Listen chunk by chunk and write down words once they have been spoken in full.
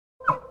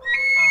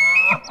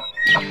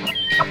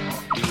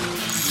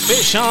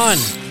Fish on.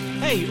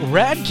 Hey,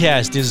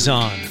 Radcast is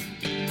on.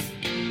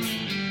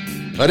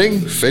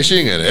 Hunting,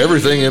 fishing, and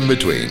everything in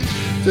between.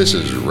 This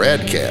is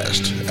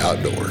Radcast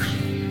Outdoors.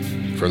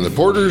 From the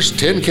Porter's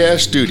 10Cast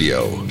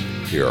studio,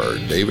 here are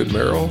David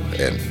Merrill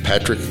and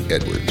Patrick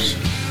Edwards.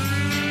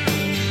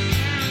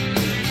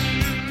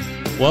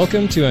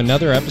 Welcome to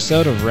another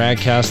episode of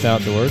Radcast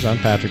Outdoors. I'm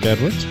Patrick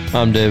Edwards.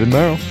 I'm David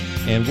Merrill.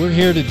 And we're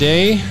here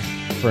today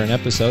for an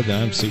episode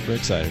that I'm super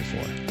excited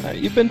for.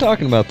 You've been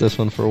talking about this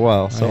one for a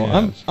while,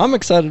 so I'm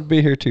excited to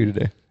be here too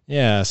today.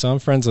 Yeah, so I'm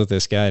friends with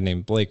this guy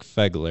named Blake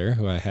Fegler,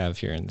 who I have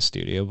here in the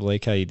studio.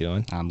 Blake, how you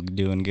doing? I'm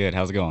doing good.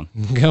 How's it going?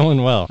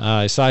 Going well.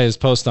 I saw his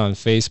post on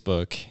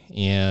Facebook,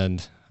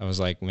 and I was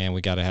like, man,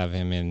 we got to have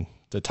him in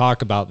to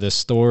talk about this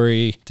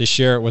story, to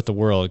share it with the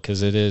world,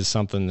 because it is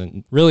something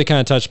that really kind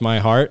of touched my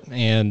heart,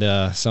 and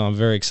so I'm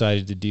very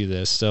excited to do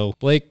this. So,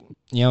 Blake,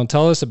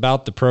 tell us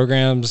about the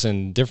programs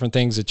and different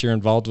things that you're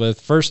involved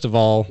with. First of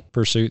all,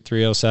 Pursuit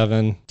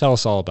 307. Tell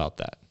us all about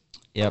that.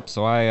 Yep.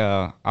 So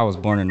I was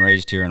born and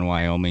raised here in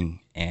Wyoming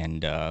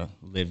and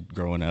lived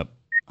growing up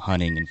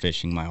hunting and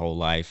fishing my whole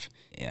life.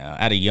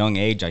 At a young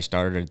age, I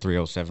started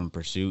 307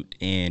 Pursuit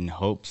in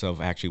hopes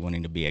of actually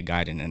wanting to be a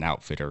guide and an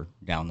outfitter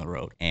down the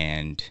road.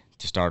 And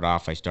to start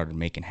off, I started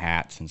making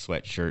hats and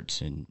sweatshirts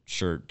and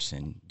shirts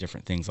and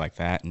different things like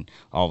that. And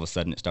all of a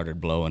sudden, it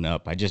started blowing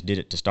up. I just did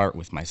it to start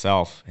with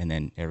myself, and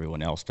then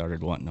everyone else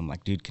started wanting. I'm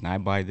like, dude, can I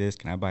buy this?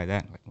 Can I buy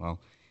that? I'm like, well,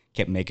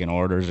 kept making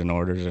orders and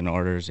orders and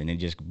orders, and it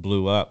just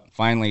blew up.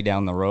 Finally,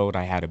 down the road,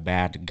 I had a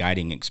bad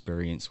guiding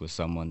experience with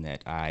someone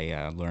that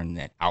I learned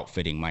that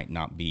outfitting might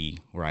not be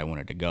where I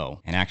wanted to go.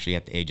 And actually,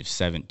 at the age of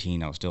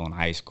 17, I was still in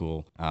high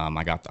school.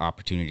 I got the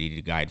opportunity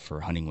to guide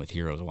for Hunting with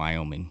Heroes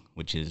Wyoming,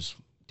 which is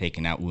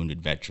taking out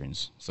wounded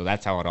veterans. So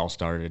that's how it all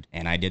started.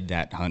 And I did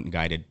that hunt and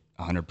guided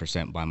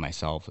 100% by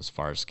myself as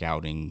far as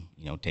scouting,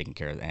 taking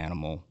care of the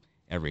animal,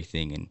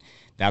 everything. And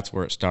that's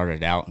where it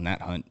started out. And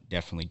that hunt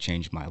definitely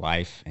changed my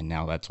life. And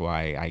now that's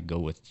why I go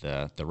with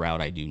the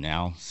route I do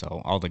now.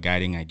 So all the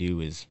guiding I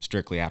do is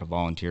strictly out of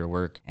volunteer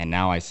work. And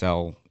now I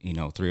sell,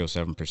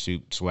 307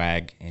 Pursuit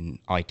swag, and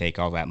I take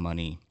all that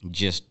money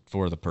just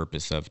for the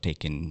purpose of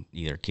taking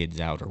either kids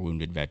out or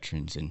wounded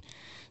veterans. And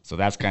so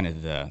that's kind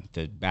of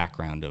the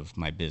background of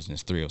my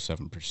business,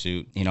 307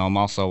 Pursuit. I'm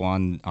also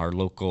on our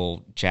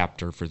local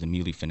chapter for the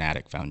Muley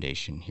Fanatic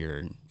Foundation here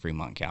in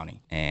Fremont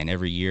County. And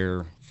every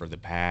year for the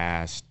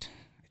past,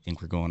 I think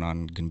we're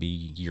going to be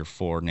year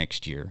 4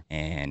 next year,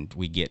 and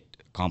we get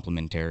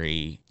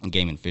complimentary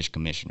game and fish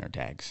commissioner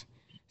tags.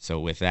 So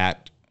with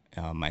that,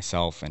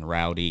 myself and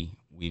Rowdy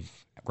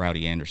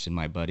Anderson,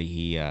 my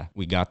buddy,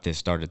 we got this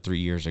started 3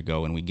 years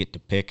ago, and we get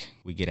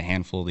a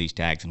handful of these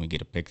tags, and we get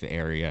to pick the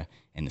area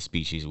and the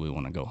species we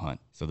want to go hunt.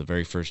 So the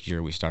very first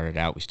year we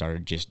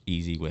started just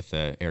easy with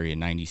the Area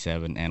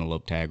 97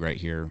 antelope tag right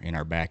here in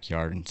our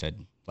backyard, and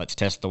said, let's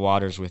test the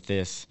waters with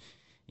this,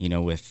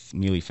 with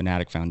Muley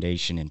Fanatic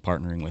Foundation and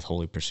partnering with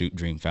Holy Pursuit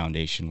Dream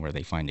Foundation, where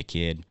they find a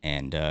kid.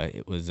 And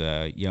it was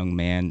a young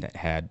man that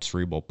had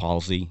cerebral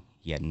palsy.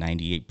 He had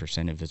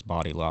 98% of his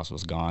body loss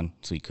was gone,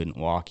 so he couldn't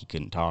walk, he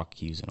couldn't talk,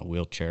 he was in a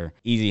wheelchair.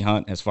 Easy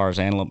hunt as far as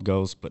antelope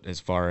goes, but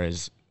as far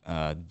as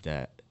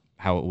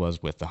how it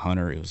was with the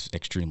hunter, it was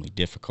extremely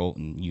difficult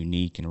and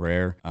unique and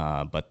rare.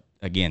 But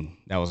again,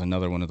 that was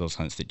another one of those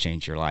hunts that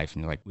changed your life,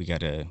 and you're like, we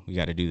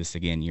gotta do this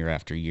again year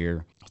after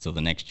year. So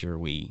the next year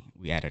we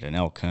added an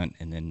elk hunt,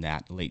 and then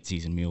that late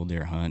season mule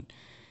deer hunt,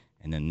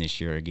 and then this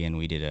year again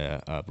we did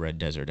a red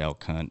desert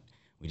elk hunt.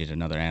 We did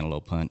another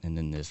antelope hunt, and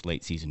then this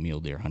late season mule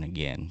deer hunt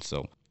again.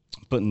 So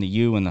putting the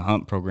U in the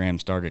hunt program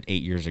started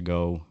 8 years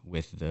ago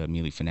with the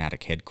Muley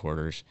Fanatic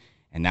headquarters,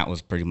 and that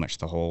was pretty much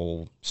the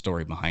whole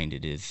story behind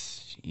it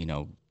is,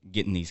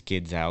 getting these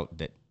kids out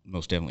that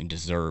most definitely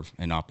deserve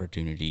an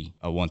opportunity,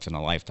 a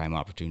once-in-a-lifetime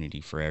opportunity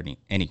for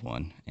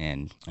anyone,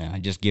 and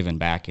just giving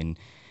back. And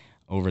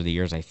over the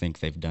years, I think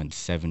they've done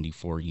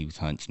 74 youth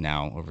hunts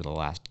now over the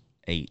last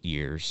 8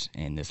 years,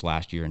 and this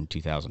last year in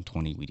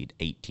 2020 we did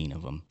 18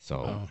 of them.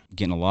 So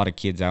getting a lot of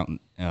kids out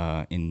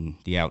in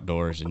the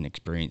outdoors and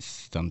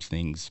experience some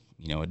things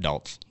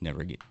adults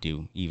never get to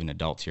do, even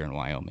adults here in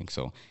Wyoming.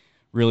 So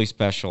really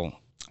special.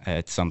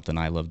 It's something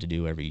I love to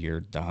do every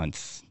year, the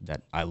hunts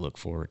that I look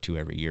forward to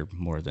every year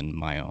more than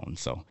my own.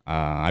 So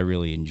I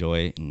really enjoy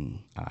it, and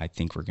I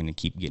think we're going to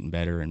keep getting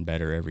better and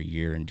better every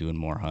year and doing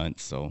more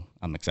hunts. So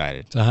I'm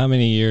excited. So how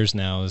many years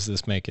now does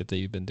this make it that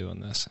you've been doing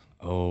this?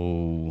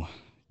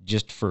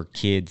 Just for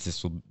kids,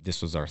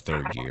 this was our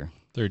third year.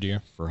 Third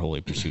year. For Holy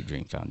Pursuit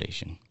Dream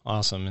Foundation.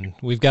 Awesome. And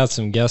we've got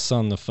some guests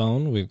on the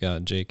phone. We've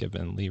got Jacob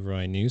and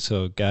Leroy New.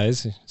 So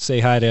guys, say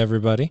hi to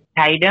everybody.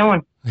 How you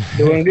doing?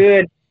 Doing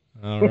good.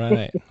 All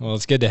right. Well,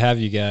 it's good to have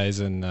you guys.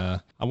 And I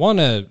want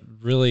to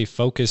really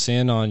focus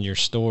in on your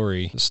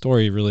story. The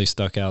story really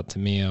stuck out to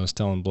me. I was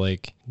telling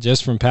Blake,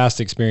 just from past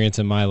experience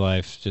in my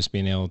life, just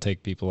being able to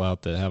take people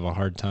out that have a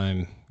hard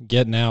time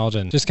getting out,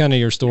 and just kind of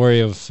your story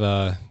of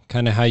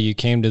kind of how you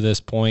came to this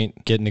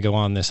point, getting to go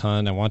on this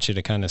hunt. I want you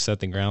to kind of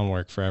set the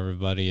groundwork for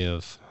everybody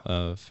of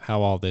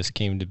how all this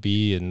came to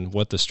be and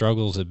what the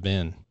struggles have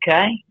been.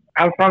 Okay.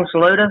 I'm from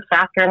Saluda,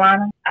 South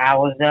Carolina.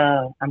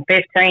 I'm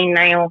 15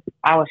 now.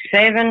 I was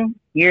 7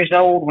 years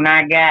old when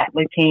I got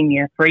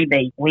leukemia,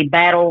 3B. We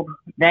battled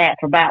that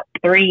for about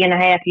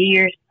 3.5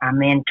 years.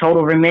 I'm in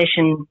total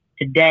remission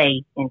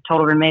today. In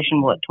total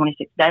remission,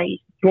 26 days?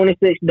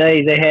 26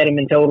 days they had him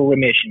in total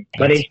remission,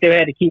 but he still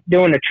had to keep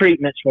doing the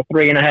treatments for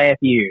 3.5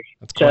 years.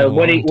 So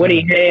what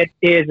he had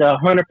is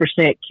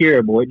 100%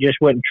 curable. It just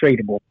wasn't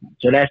treatable.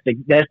 So that's the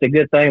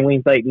good thing we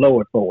can thank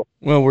Lord for.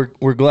 Well,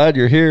 we're glad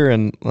you're here,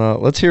 and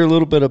let's hear a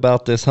little bit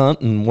about this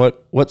hunt and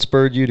what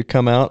spurred you to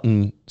come out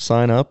and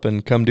sign up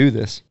and come do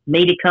this.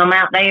 Me to come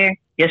out there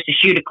just to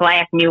shoot a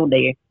class mule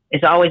deer.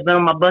 It's always been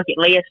on my bucket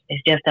list.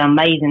 It's just an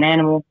amazing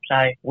animal.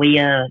 So we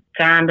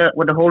signed up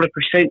with the Holy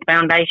Pursuit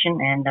Foundation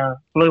and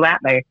flew out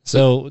there.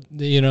 So,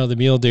 the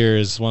mule deer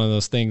is one of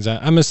those things.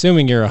 I'm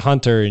assuming you're a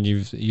hunter and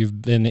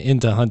you've been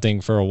into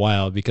hunting for a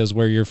while, because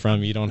where you're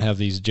from, you don't have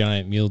these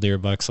giant mule deer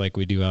bucks like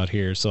we do out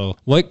here. So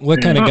what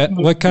kind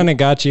of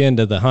got you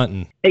into the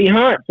hunting? He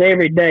hunts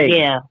every day.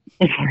 Yeah.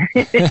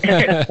 That's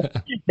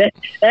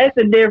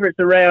the difference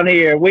around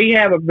here. We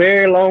have a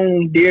very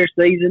long deer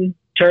season.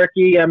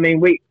 Turkey. I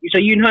mean, so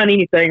you can hunt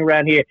anything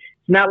around here.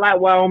 It's not like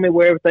Wyoming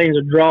where everything's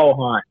a draw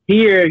hunt.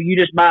 Here, you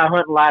just buy a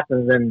hunting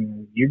license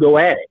and you go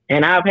at it.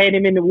 And I've had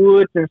him in the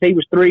woods since he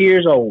was 3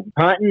 years old.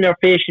 Hunting or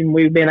fishing,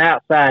 we've been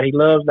outside. He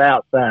loves the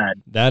outside.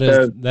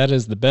 That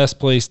is the best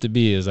place to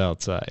be, is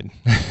outside.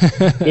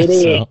 It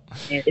is.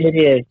 It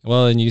is.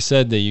 Well, and you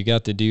said that you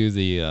got to do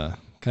the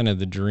kind of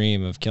the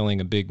dream of killing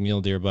a big mule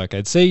deer buck.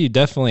 I'd say you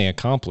definitely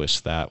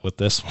accomplished that with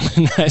this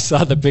one. I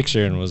saw the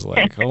picture and was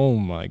like, oh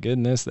my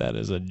goodness, that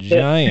is a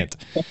giant.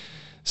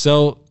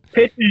 So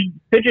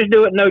pictures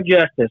do it no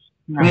justice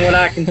from what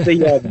I can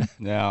see of them.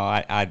 No,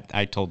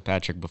 I told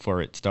Patrick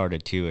before it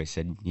started too. I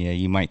said, yeah,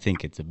 you might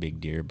think it's a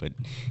big deer, but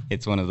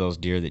it's one of those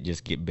deer that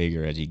just get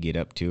bigger as you get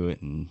up to it,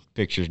 and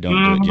pictures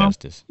don't do it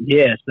justice.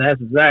 Yes,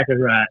 that's exactly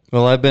right.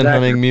 Well, I've been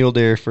hunting mule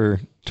deer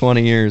for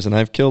 20 years, and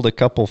I've killed a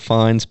couple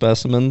fine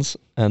specimens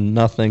and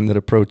nothing that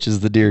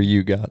approaches the deer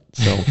you got.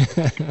 So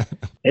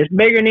it's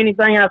bigger than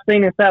anything I've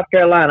seen in South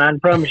Carolina, I can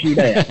promise you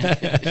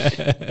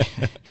that.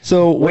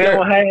 So we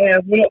don't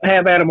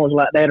have animals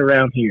like that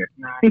around here.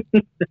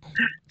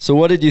 So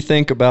what did you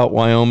think about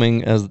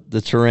Wyoming as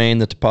the terrain,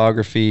 the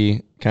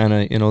topography, kind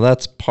of,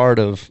 that's part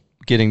of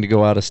getting to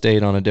go out of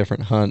state on a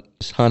different hunt,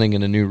 hunting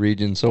in a new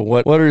region. So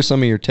what are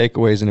some of your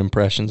takeaways and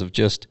impressions of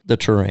just the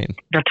terrain?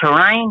 The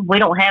terrain? We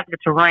don't have the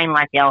terrain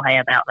like y'all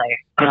have out there.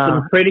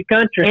 It's a pretty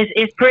country.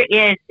 It's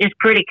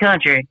pretty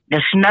country. The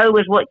snow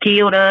is what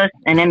killed us,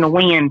 and then the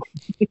wind.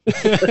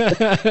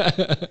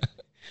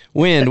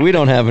 Wind? We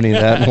don't have any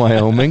of that in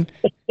Wyoming.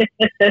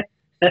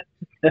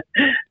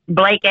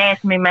 Blake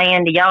asked me,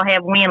 man, do y'all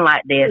have wind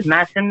like this? And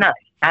I said, no.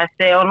 I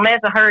said, unless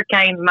a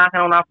hurricane's knocking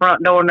on our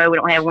front door, no, we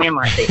don't have wind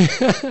like this.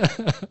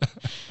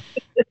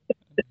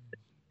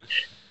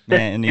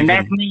 Man, and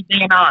that's me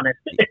being honest.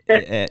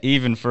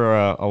 Even for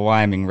a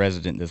Wyoming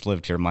resident that's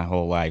lived here my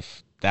whole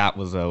life, that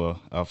was a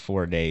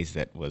 4 days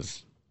that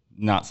was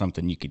not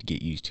something you could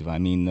get used to. I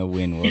mean, the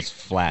wind was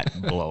flat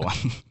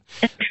blowing.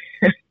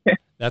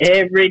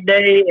 Every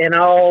day and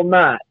all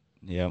night.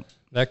 Yep.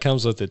 That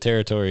comes with the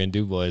territory in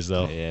Dubois,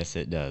 though. Yes,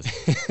 it does.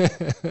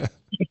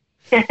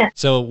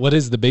 So what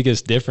is the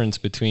biggest difference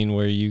between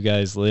where you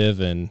guys live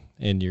and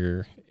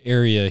your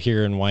area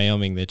here in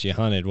Wyoming that you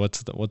hunted?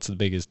 What's the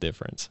biggest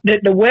difference?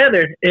 The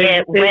weather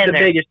is the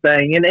biggest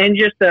thing, and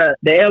just the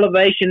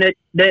elevation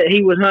that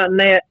he was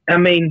hunting at. I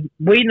mean,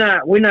 we're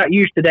not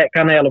used to that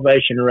kind of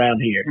elevation around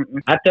here.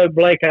 Mm-mm. I told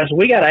Blake, I said,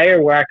 we got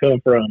air where I come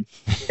from.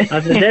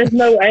 I said, there's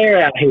no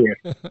air out here.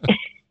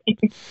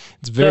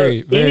 It's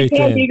very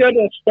anytime thin. You go to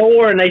a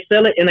store and they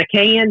sell it in a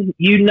can,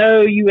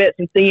 you at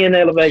some thin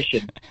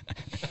elevation.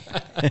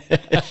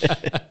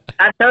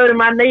 I told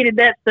him I needed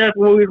that stuff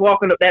when we was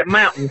walking up that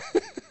mountain.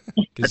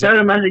 I told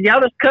him, I said,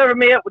 y'all just cover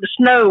me up with the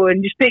snow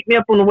and just pick me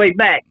up on the way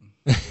back.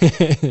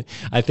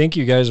 I think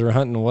you guys were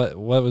hunting, what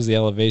was the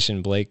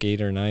elevation, Blake,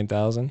 8,000 or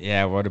 9,000?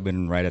 Yeah, it would have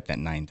been right at that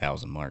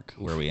 9,000 mark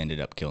where we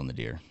ended up killing the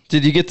deer.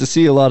 Did you get to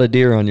see a lot of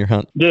deer on your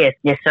hunt? Yes,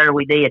 sir,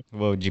 we did.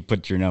 What would you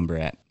put your number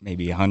at?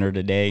 Maybe 100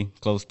 a day,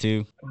 close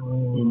to?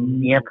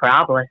 Yeah,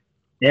 probably.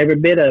 Every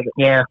bit of it.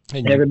 Yeah.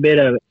 Every bit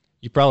of it.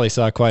 You probably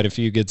saw quite a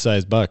few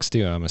good-sized bucks,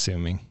 too, I'm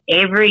assuming.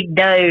 Every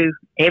doe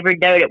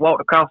that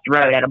walked across the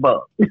road had a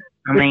buck.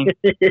 I mean,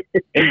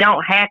 it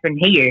don't happen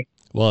here.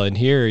 Well, and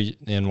here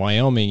in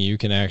Wyoming, you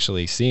can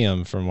actually see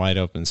them from wide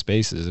open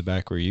spaces.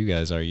 Back where you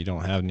guys are, you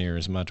don't have near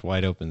as much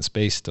wide open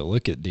space to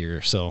look at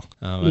deer. So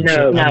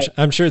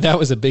I'm sure that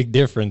was a big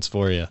difference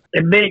for you.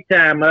 A big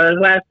time. I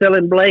was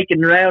telling Blake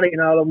and Rowdy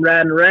and all them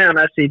riding around,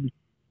 I said,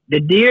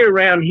 the deer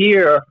around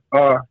here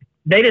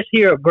they just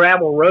hear a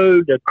gravel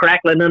road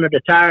crackling under the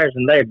tires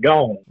and they're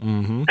gone.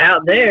 Mm-hmm.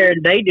 Out there,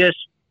 they just,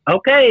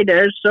 okay,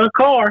 there's a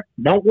car.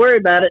 Don't worry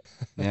about it.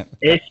 Yep.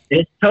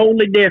 It's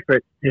totally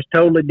different. It's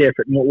totally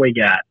different than what we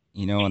got.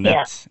 And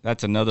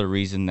that's another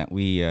reason that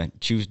we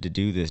choose to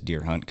do this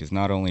deer hunt, because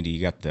not only do you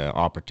got the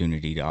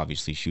opportunity to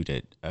obviously shoot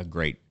a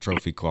great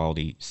trophy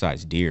quality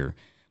size deer,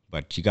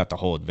 But you got the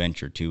whole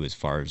adventure too, as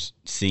far as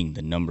seeing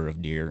the number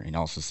of deer and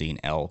also seeing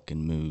elk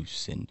and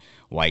moose and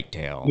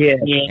whitetail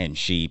and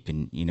sheep.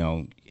 And,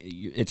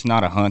 it's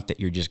not a hunt that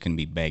you're just going to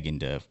be begging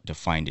to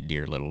find a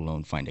deer, let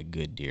alone find a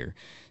good deer.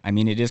 I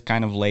mean, it is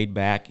kind of laid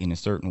back in a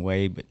certain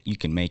way, but you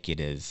can make it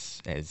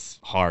as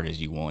hard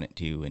as you want it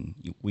to.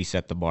 And we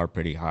set the bar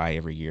pretty high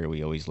every year.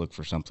 We always look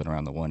for something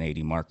around the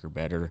 180 mark or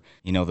better.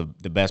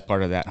 The best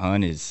part of that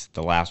hunt is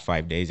the last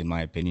 5 days, in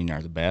my opinion,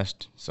 are the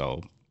best.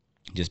 So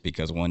just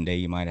because one day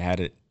you might have had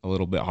it a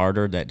little bit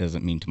harder, that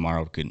doesn't mean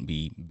tomorrow couldn't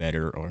be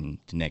better or the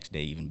next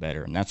day even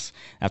better. And that's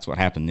what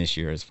happened this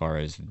year. As far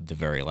as the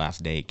very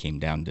last day, it came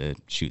down to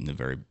shooting the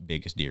very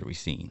biggest deer we've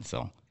seen.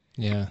 So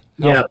yeah.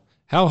 Yeah.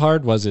 How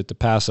hard was it to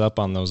pass up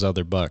on those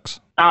other bucks?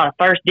 Oh, the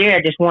first deer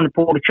I just wanted to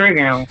pull the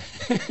trigger on.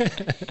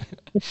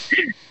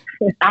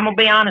 I'm going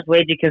to be honest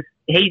with you, because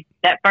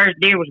that first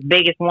deer was the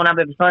biggest one I've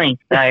ever seen.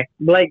 So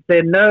Blake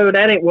said, no,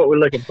 that ain't what we're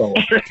looking for.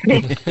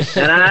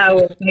 And I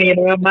was thinking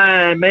in my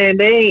mind, man,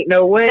 there ain't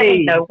no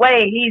way. no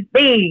way, he's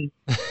big.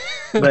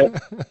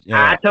 But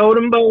Yeah. I told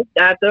them both.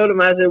 I said,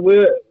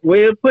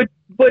 we'll put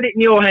it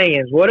in your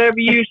hands. Whatever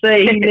you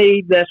say he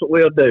needs, that's what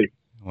we'll do.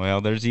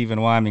 Well, there's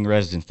even Wyoming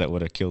residents that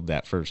would have killed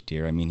that first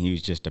deer. I mean, he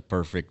was just a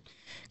perfect,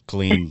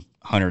 clean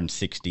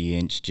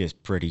 160-inch,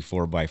 just pretty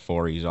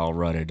 4x4. He's all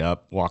rutted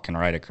up, walking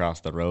right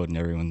across the road, and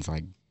everyone's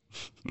like,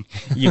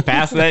 you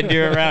pass that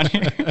deer around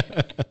here?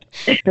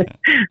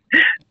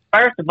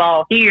 First of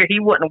all, he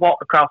wouldn't have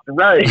walked across the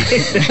road.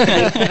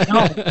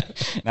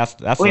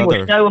 That's We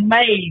were so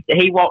amazed that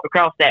he walked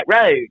across that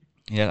road.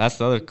 Yeah, that's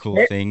the other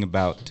cool thing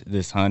about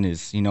this hunt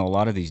is, a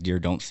lot of these deer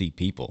don't see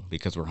people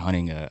because we're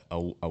hunting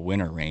a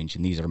winter range,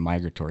 and these are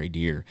migratory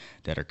deer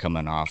that are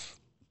coming off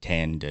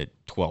 10 to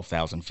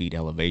 12,000 feet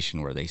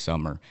elevation where they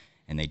summer,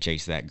 and they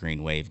chase that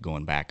green wave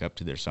going back up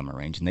to their summer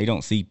range, and they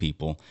don't see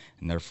people,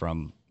 and they're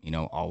from,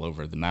 all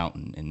over the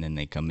mountain, and then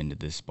they come into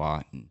this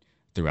spot and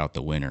throughout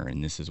the winter,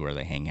 and this is where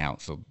they hang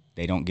out. So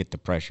they don't get the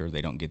pressure,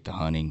 they don't get the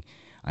hunting.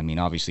 I mean,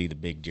 obviously the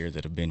big deer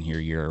that have been here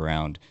year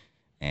round,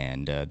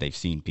 and they've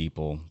seen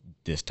people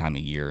this time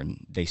of year,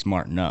 and they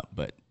smarten up.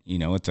 But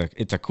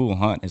it's a cool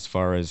hunt as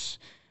far as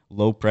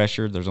low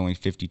pressure. There's only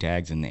 50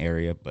 tags in the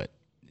area, but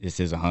this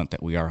is a hunt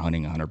that we are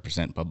hunting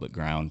 100% public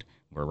ground.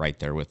 We're right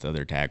there with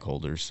other tag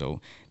holders,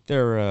 so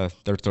there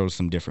throws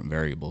some different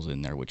variables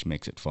in there, which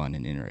makes it fun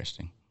and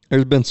interesting.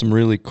 There's been some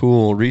really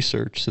cool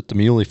research that the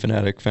Muley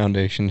Fanatic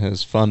Foundation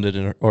has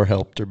funded or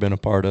helped or been a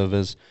part of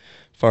as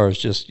far as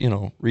just,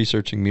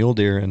 researching mule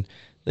deer. And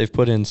they've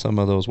put in some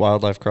of those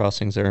wildlife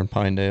crossings there in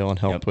Pinedale and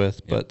helped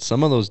with. But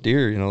some of those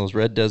deer, those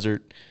red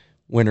desert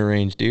winter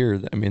range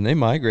deer, I mean, they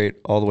migrate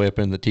all the way up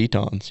in the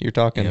Tetons. You're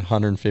talking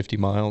 150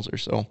 miles or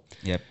so.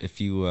 Yep. If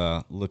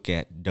you look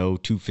at doe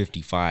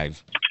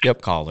 255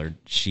 collared,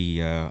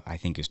 she I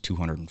think is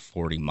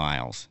 240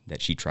 miles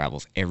that she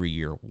travels every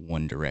year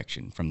one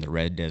direction from the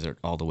red desert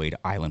all the way to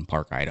Island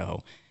Park,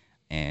 Idaho.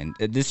 And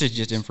this is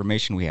just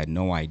information we had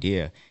no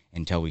idea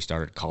until we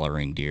started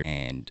collaring deer.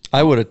 And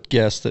I would have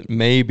guessed that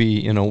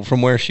maybe,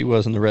 from where she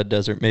was in the red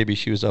desert, maybe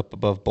she was up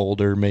above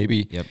Boulder,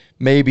 maybe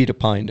to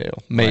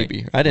Pinedale, maybe.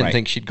 Right. I didn't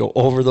think she'd go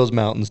over those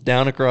mountains,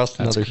 down across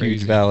another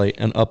huge valley,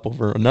 and up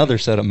over another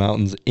set of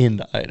mountains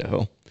into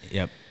Idaho.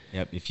 Yep.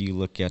 If you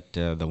look at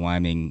the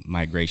Wyoming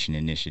Migration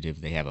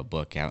Initiative, they have a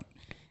book out.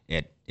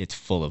 It's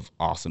full of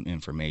awesome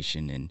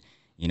information, and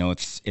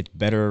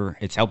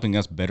it's helping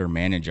us better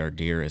manage our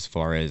deer as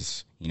far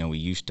as, we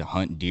used to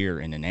hunt deer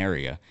in an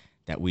area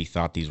that we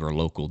thought these were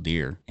local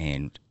deer,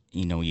 and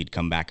you'd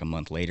come back a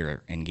month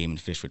later and Game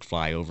and Fish would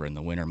fly over in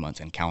the winter months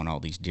and count all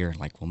these deer,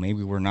 like, well,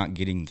 maybe we're not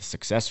getting the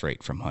success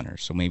rate from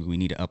hunters, so maybe we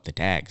need to up the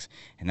tags.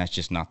 And that's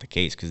just not the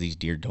case, because these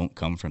deer don't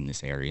come from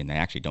this area, and they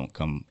actually don't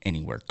come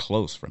anywhere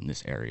close from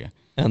this area.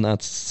 And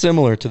that's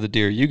similar to the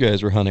deer you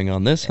guys were hunting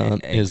on this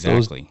hunt.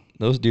 Exactly. Is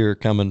those deer are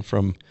coming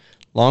from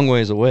long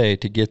ways away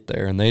to get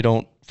there, and they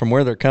don't, from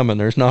where they're coming,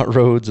 there's not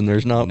roads and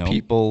there's not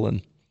people.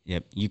 And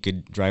Yep, you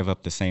could drive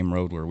up the same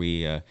road where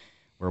we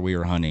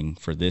were hunting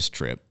for this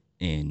trip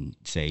in,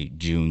 say,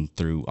 June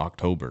through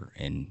October,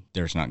 and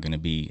there's not going to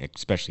be,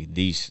 especially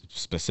these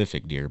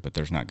specific deer, but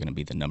there's not going to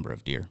be the number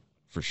of deer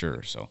for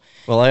sure. So,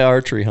 well, I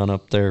archery hunt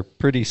up there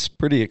pretty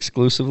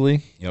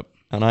exclusively. Yep.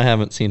 And I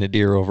haven't seen a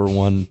deer over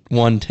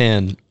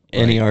 110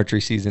 any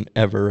archery season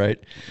ever,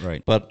 right?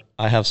 Right. But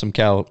I have some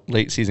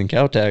late season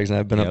cow tags, and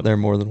I've been up there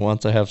more than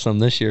once. I have some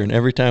this year, and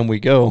every time we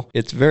go,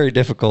 it's very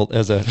difficult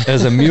as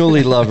a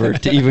muley lover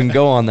to even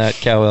go on that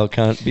cow elk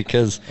hunt,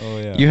 because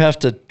you have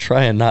to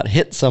try and not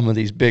hit some of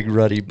these big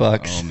ruddy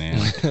bucks. Oh man,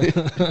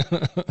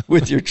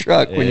 with your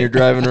truck when you're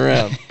driving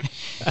around.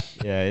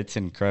 Yeah, it's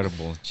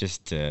incredible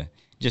just to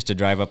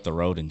drive up the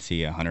road and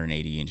see a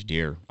 180-inch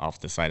deer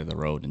off the side of the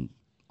road and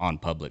on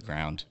public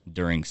ground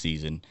during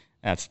season.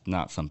 That's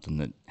not something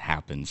that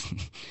happens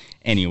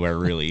anywhere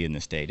really in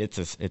the state. It's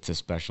a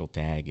special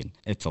tag, and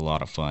it's a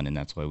lot of fun, and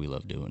that's why we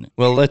love doing it.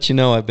 Well, I'll let you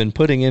know, I've been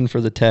putting in for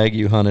the tag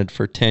you hunted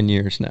for 10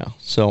 years now.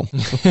 So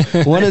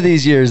one of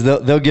these years,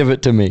 they'll give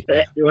it to me.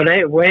 When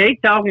they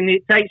talking,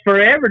 it takes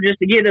forever just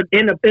to get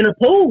in a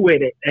pool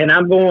with it. And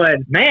I'm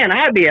going, man,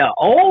 I'd be an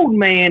old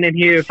man in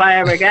here if I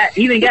ever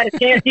even got a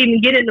chance to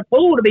even get in the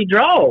pool to be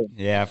drawn.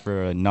 Yeah,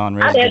 for a I'd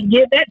non-resident. have to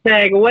give that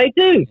tag away,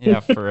 too.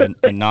 Yeah, for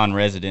a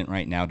non-resident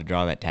right now to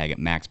draw that tag at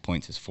max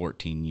points is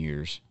 14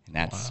 years. And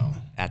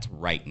that's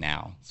right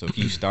now. So if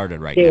you started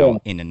right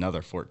now, in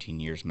another 14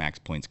 years, max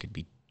points could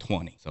be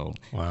 20. So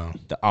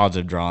the odds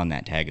of drawing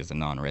that tag as a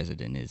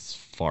non-resident is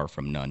far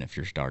from none if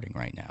you're starting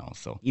right now.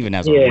 So even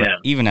as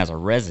a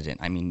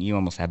resident, I mean, you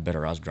almost have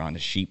better odds drawing a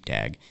sheep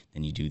tag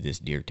than you do this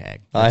deer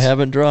tag. I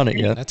haven't drawn it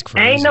yet. That's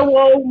crazy. Ain't no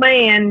old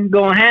man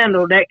going to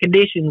handle that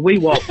conditions we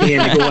walk in.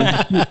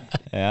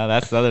 Yeah,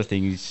 that's the other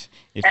thing.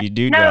 If you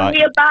do No, draw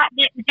me about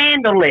didn't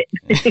handle it.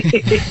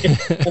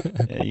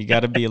 yeah, you got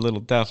to be a little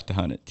tough to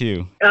hunt it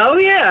too. Oh,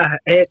 yeah.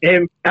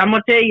 And I'm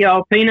going to tell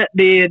y'all, Peanut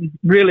did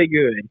really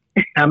good.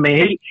 I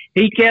mean,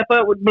 he kept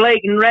up with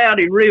Blake and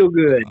Rowdy real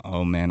good.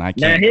 Oh, man, I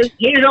Now, can't.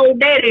 his old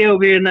daddy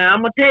over here now,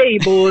 I'm going to tell you,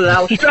 boys, I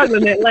was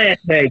struggling that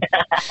last day.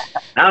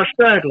 I was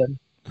struggling.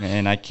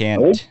 Man, I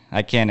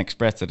can't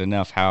express it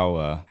enough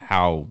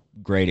how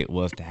great it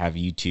was to have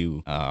you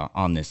two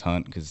on this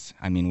hunt, because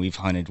I mean, we've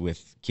hunted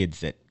with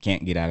kids that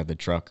can't get out of the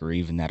truck or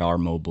even that are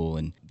mobile,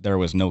 and there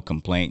was no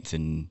complaints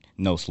and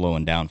no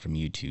slowing down from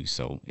you two,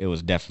 so it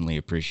was definitely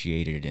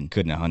appreciated, and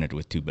couldn't have hunted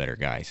with two better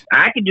guys.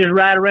 I could just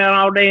ride around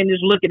all day and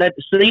just look at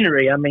the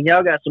scenery. I mean,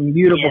 y'all got some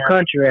beautiful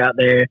country out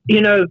there.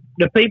 You know,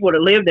 the people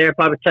that live there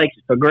probably takes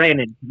it for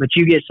granted, but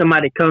you get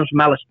somebody that comes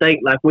from out of state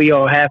like we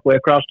are halfway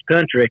across the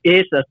country,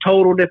 it's a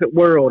total different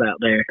world out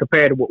there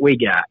compared to what we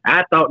got.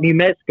 I thought New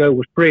Mexico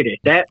was pretty.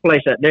 That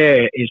place out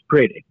there is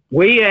pretty.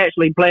 We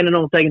actually planning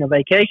on taking a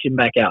vacation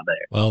back out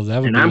there. Well, that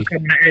would And be... I'm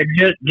coming there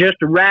just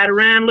to ride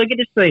around and look at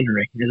the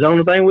scenery. It's the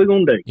only thing we're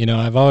going to do. You know,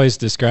 I've always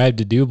described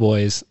to Du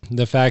Bois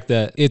the fact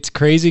that it's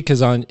crazy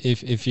because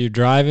if you're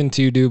driving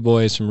to Du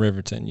Bois from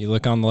Riverton, you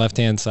look on the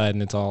left-hand side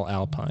and it's all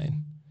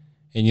alpine.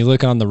 And you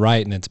look on the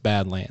right and it's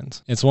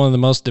Badlands. It's one of the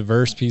most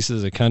diverse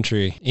pieces of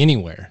country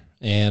anywhere.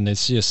 And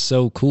it's just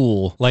so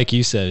cool. Like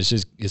you said,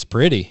 it's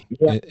pretty.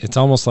 Yeah. It's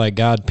almost like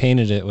God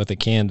painted it with a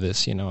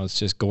canvas. You know, it's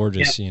just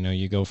gorgeous. Yeah. You know,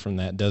 you go from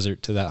that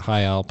desert to that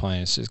high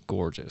alpine. It's just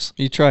gorgeous.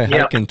 You try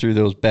hiking through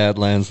those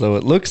Badlands, though.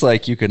 It looks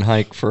like you can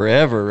hike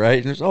forever,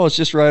 right? It's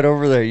just right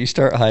over there. You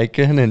start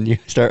hiking and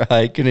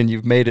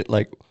you've made it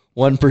like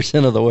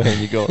 1% of the way,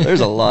 and you go, there's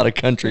a lot of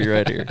country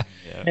right here.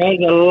 There's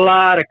a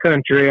lot of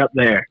country up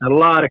there. A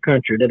lot of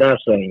country that I've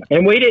seen.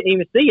 And we didn't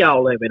even see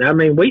all of it. I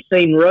mean, we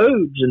seen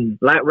roads, and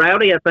like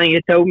Rowdy, I think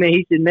he told me,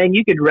 he said, man,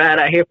 you could ride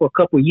out here for a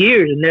couple of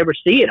years and never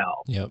see it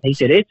all. Yep. He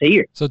said, it's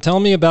here. So tell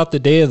me about the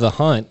day of the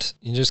hunt.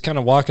 You just kind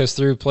of walk us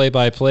through play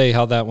by play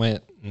how that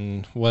went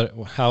and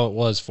how it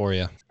was for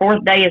you.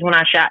 Fourth day is when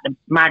I shot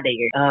my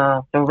deer.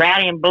 So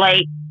Rowdy and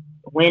Blake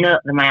went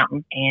up the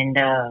mountain and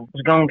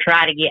was going to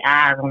try to get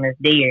eyes on this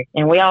deer.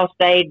 And we all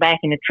stayed back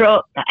in the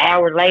truck. An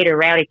hour later,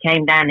 Rowdy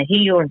came down the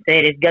hill and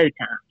said, it's go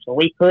time. So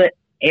we put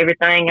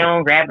everything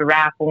on, grabbed the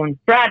rifle, and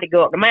tried to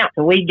go up the mountain.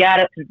 So we got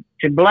up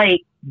to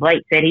Blake.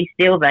 Blake said he's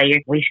still there.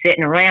 We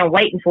sitting around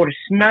waiting for the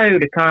snow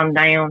to come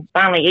down.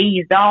 Finally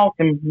eased off,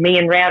 and me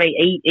and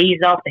Rowdy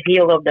eased off the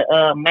hill of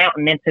the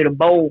mountain into the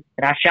bowl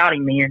that I shot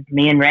him in.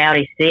 Me and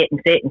Rowdy sit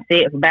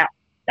for about,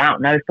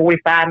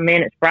 45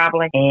 minutes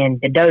probably, and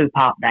the doe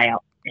popped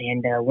out.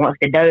 And once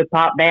the doe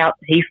popped out,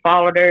 he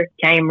followed her,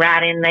 came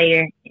right in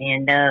there,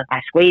 and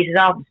I squeezed it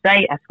off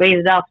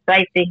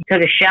safety,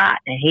 took a shot,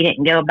 and he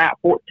didn't go about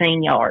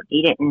 14 yards.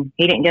 He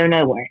didn't go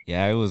nowhere.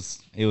 Yeah, it was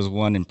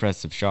one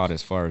impressive shot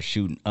as far as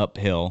shooting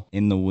uphill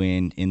in the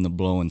wind, in the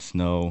blowing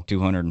snow,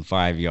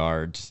 205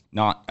 yards.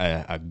 Not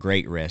a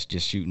great rest,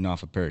 just shooting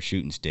off a pair of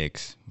shooting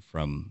sticks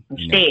from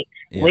sticks.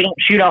 Yeah. We don't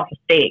shoot off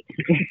the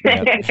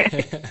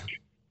Yep.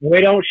 We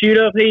don't shoot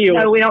up hills.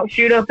 No, we don't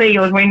shoot up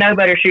hills. We know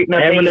better shooting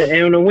up hills.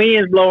 And when the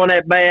wind's blowing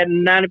that bad,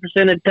 90%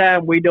 of the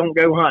time, we don't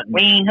go hunting.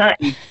 We ain't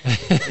hunting.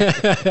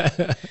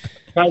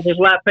 Because just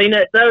like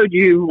Peanut told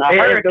you,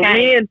 if the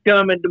wind's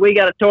coming, we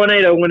got a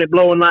tornado when it's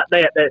blowing like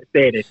that, that's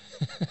steady.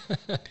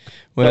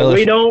 Well, so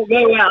we don't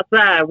go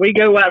outside. We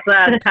go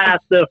outside and tie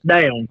stuff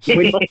down.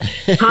 We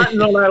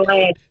hunting on our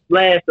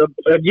last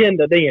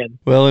agenda then.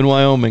 Well, in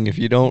Wyoming, if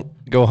you don't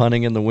go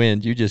hunting in the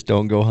wind, you just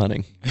don't go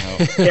hunting. No.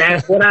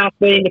 That's what I've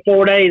seen the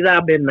 4 days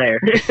I've been there.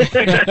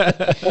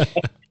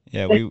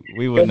 Yeah,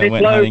 we wouldn't have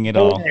went hunting at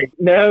all.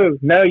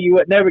 No, you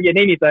would never get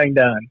anything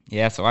done.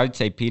 Yeah, so I'd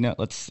say, Peanut,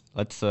 let's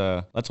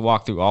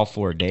walk through all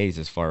 4 days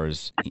as far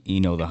as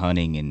the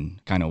hunting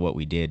and kind of what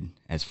we did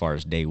as far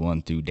as day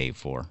 1 through day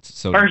 4.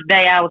 So first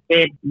day I was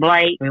with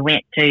Blake. We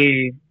went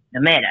to the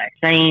meadow,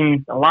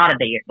 seen a lot of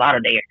deer,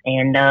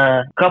 and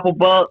a couple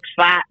bucks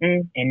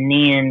fighting. And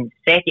then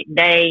second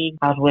day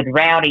I was with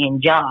Rowdy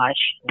and Josh.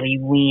 We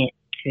went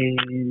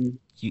to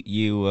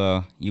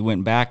You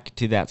went back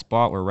to that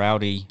spot where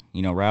Rowdy,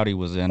 Rowdy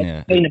was in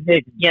a.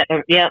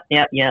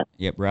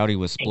 Yep. Rowdy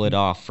was split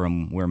off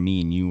from where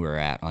me and you were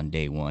at on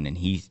day one, and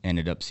he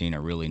ended up seeing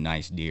a really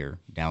nice deer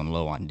down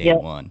low on day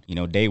one.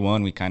 Day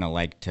one we kind of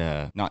like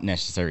to not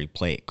necessarily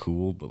play it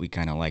cool, but we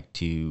kind of like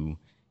to,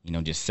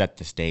 just set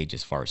the stage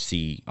as far as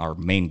see. Our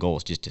main goal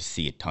is just to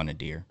see a ton of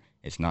deer.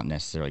 It's not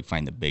necessarily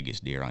find the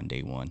biggest deer on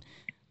day one.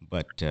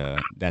 But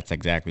that's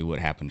exactly what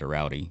happened to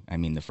Rowdy. I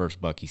mean, the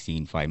first buck he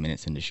seen 5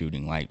 minutes into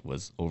shooting light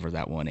was over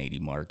that 180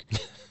 mark.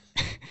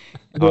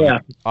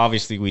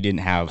 Obviously, we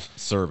didn't have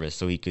service,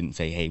 so he couldn't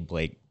say, hey,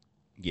 Blake,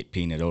 get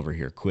Peanut over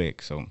here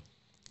quick. So,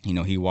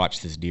 he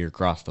watched this deer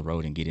cross the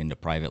road and get into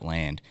private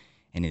land,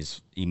 and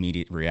his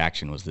immediate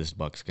reaction was this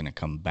buck's going to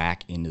come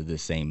back into the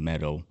same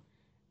meadow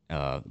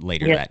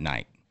later that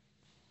night.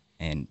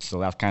 And so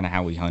that's kind of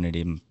how we hunted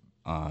him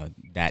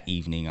that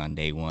evening on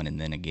day one,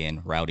 and then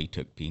again Rowdy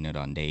took Peanut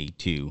on day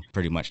two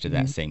pretty much to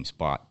that same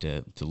spot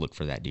to look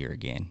for that deer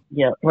again.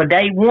 Yeah, well,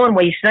 day one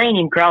we seen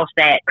him cross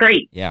that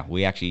creek. Yeah,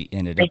 we actually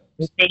ended up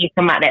we seen him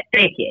come out that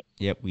thicket.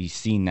 Yep, we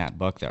seen that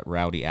buck that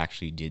Rowdy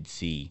actually did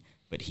see,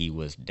 but he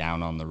was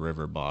down on the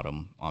river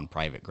bottom on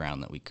private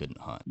ground that we couldn't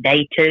hunt.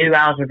 Day two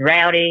I was with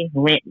Rowdy,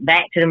 went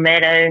back to the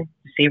meadow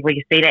to see if we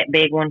could see that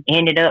big one.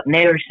 Ended up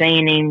never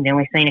seeing him. Then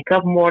we seen a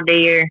couple more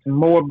deer, some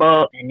more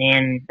bucks, and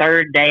then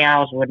third day I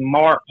was with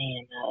Mark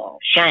and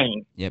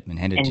Shane. Yep, and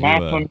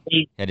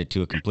headed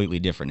to a completely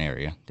different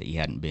area that you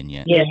hadn't been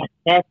yet. Yeah,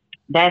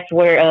 that's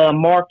where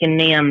Mark and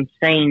them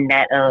seen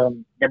that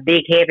the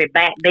big heavy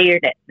back deer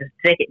that the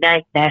second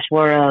day. That's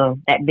where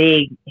that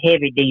big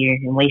heavy deer,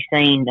 and we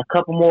seen a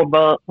couple more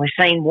bucks. We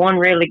seen one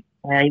really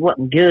he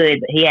wasn't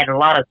good, but he had a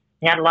lot of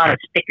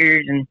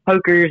stickers and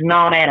pokers and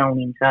all that on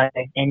him. So,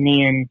 and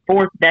then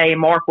fourth day,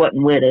 Mark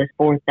wasn't with us.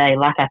 Fourth day,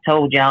 like I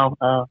told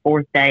y'all,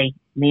 fourth day,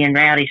 me and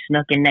Rowdy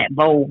snuck in that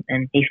bowl,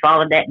 and he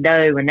followed that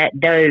doe, and that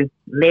doe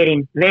led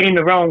him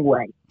the wrong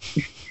way.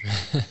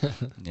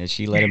 Yeah,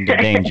 she led him to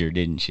danger,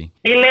 didn't she?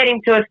 He led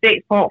him to a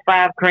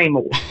 6.5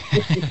 Creamore.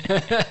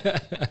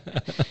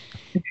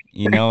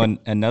 And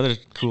another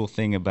cool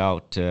thing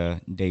about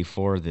day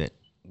four that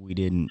we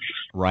didn't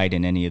write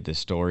in any of the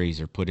stories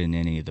or put in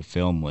any of the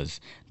film was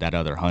that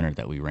other hunter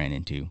that we ran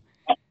into.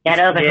 That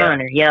other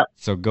hunter, yep.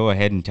 So go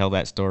ahead and tell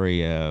that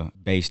story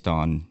based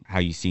on how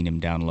you seen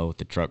him down low with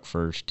the truck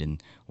first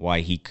and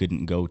why he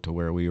couldn't go to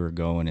where we were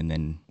going, and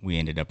then we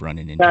ended up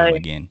running into him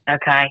again.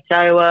 Okay,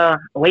 so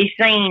we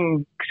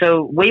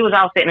was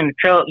all sitting in the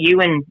truck.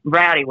 You and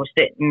Rowdy was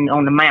sitting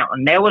on the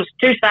mountain. There was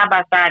two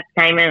side-by-sides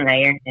came in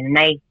there, and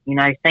they,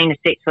 seen the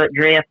 6-foot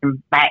drift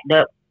and backed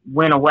up,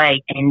 went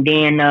away. And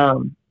then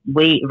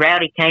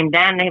Rowdy came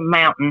down the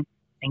mountain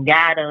and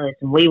got us,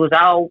 and we was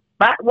all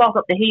about to walk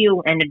up the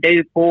hill, and the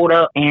dude pulled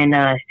up and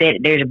said,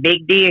 there's a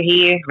big deer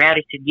here.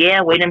 Rowdy said,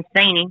 yeah, we done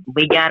seen him.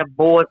 We got a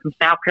boy from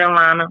South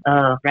Carolina.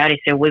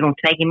 Rowdy said, we're going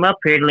to take him up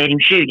here to let him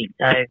shoot him.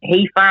 So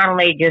he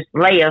finally just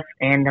left,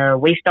 and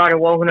we started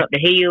walking up the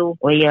hill.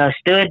 We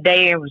stood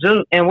there,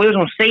 and we was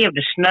going to see if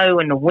the snow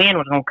and the wind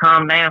was going to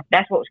calm down.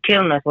 That's what was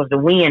killing us, was the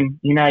wind.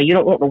 You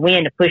don't want the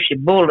wind to push your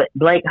bullet.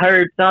 Blake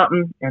heard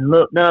something and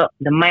looked up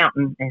the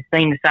mountain and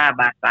seen the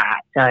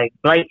side-by-side. So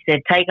Blake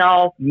said, take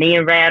off. Me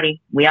and Rowdy,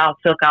 we all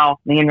took off.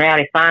 Me and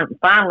Rowdy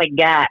finally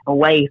got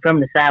away from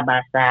the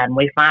side-by-side, and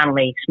we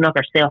finally snuck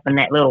ourselves in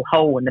that little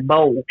hole in the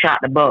bowl, shot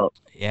the buck.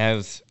 Yeah, it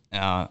was,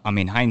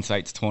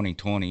 hindsight's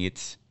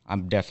 20/20.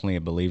 I'm definitely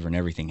a believer in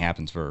everything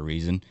happens for a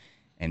reason,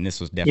 and this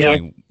was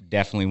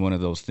definitely one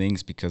of those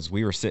things, because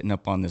we were sitting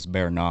up on this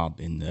bare knob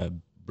in the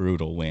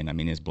brutal wind. I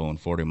mean, it's blowing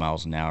 40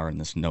 miles an hour, and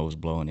the snow's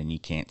blowing, and you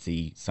can't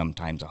see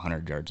sometimes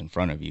 100 yards in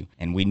front of you.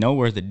 And we know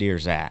where the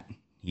deer's at.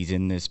 He's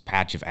in this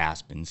patch of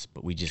aspens,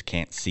 but we just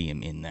can't see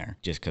him in there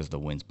just because the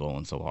wind's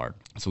blowing so hard.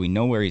 So we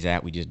know where he's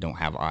at. We just don't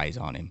have eyes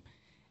on him.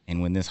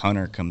 And when this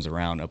hunter comes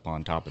around up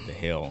on top of the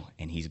hill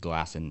and he's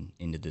glassing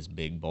into this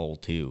big bowl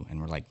too,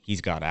 and we're like, he's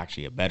got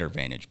actually a better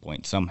vantage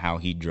point. Somehow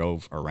he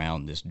drove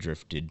around this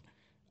drifted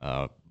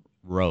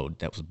road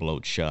that was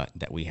blowed shut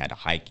that we had to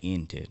hike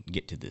in to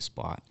get to this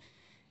spot.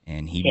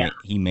 And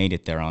he made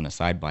it there on a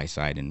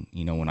side-by-side. And,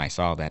 when I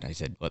saw that, I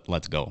said,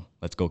 let's go.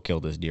 Let's go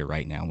kill this deer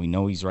right now. We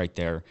know he's right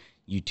there.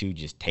 You two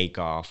just take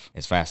off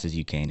as fast as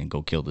you can and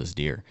go kill this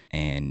deer.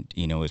 And,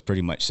 it's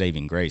pretty much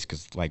saving grace,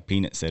 because like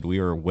Peanut said, we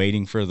were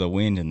waiting for the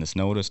wind and the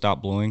snow to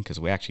stop blowing, because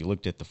we actually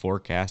looked at the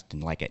forecast,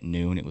 and like at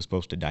noon it was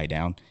supposed to die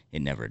down.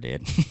 It never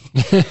did.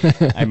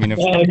 I mean,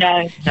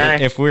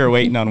 if we were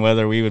waiting on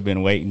weather, we would have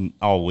been waiting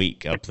all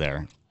week up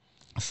there.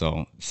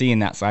 So seeing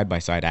that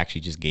side-by-side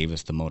actually just gave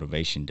us the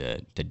motivation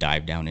to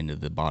dive down into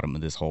the bottom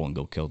of this hole and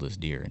go kill this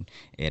deer. And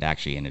it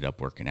actually ended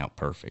up working out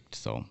perfect.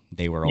 So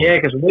they were all... Yeah,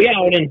 because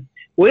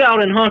we all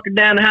done hunkered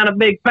down behind a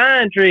big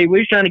pine tree. We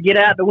was trying to get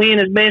out the wind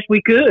as best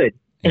we could.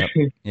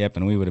 Yep,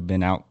 and we would have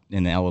been out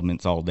in the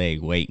elements all day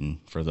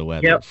waiting for the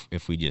weather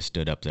if we just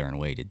stood up there and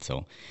waited.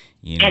 So,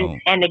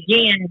 And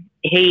again,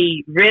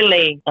 he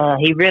really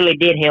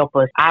did help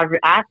us.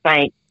 I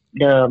think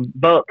the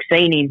buck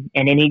seen him,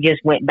 and then he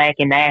just went back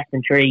in the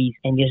aspen trees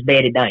and just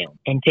bedded down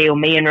until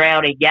me and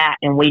Rowdy got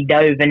and we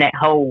dove in that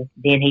hole.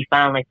 Then he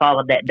finally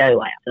followed that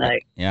doe out. So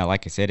yeah,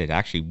 like I said, it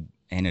actually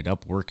ended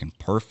up working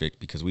perfect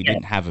because we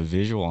didn't have a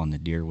visual on the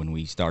deer when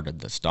we started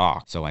the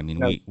stalk. So I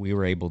mean, we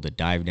were able to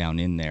dive down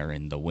in there,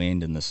 and the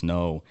wind and the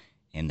snow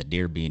and the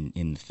deer being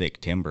in the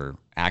thick timber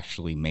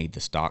actually made the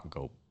stalk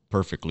go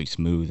perfectly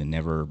smooth and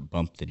never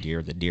bumped the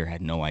deer. The deer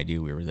had no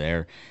idea we were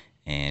there,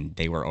 and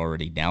they were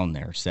already down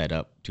there set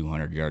up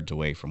 200 yards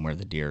away from where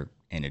the deer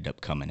ended up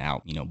coming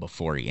out,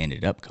 before he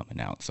ended up coming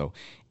out. So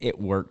it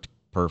worked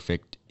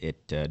perfect.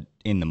 It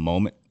in the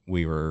moment,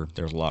 there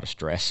was a lot of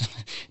stress,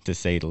 to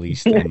say the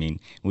least. I mean,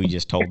 we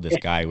just told this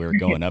guy we were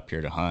going up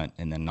here to hunt,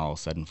 and then all of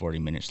a sudden 40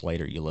 minutes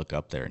later you look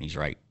up there and he's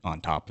right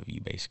on top of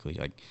you, basically.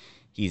 Like,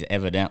 he's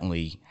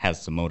evidently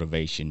has some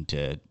motivation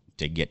to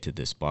get to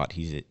this spot.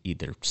 He's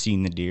either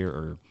seen the deer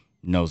or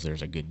knows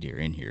there's a good deer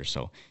in here.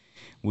 So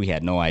we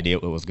had no idea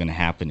what was going to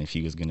happen, if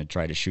he was going to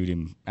try to shoot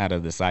him out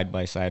of the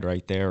side-by-side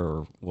right there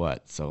or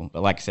what. So,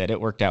 but like I said,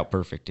 it worked out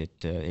perfect.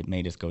 It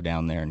made us go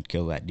down there and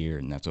kill that deer,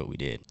 and that's what we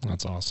did.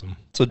 That's awesome.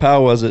 So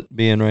how was it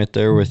being right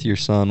there with your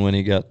son when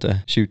he got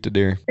to shoot the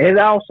deer? It's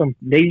awesome.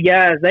 These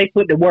guys, they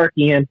put the work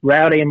in,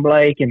 Rowdy and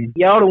Blake, and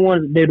y'all the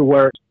ones that do the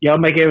work. Y'all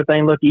make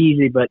everything look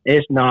easy, but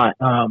it's not.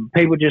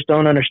 People just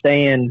don't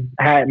understand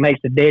how it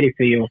makes the daddy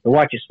feel to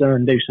watch his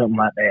son do something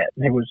like that.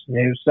 It was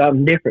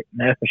something different,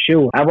 that's for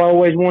sure. I've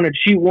always wanted to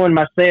shoot one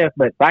myself,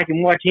 but if I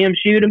can watch him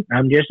shoot him,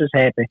 I'm just as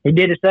happy. He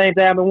did the same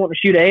thing. I've been wanting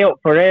to shoot an elk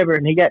forever,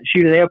 and he got to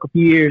shoot an elk a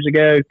few years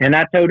ago. And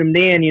I told him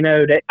then,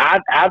 that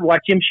I'd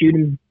watch him shoot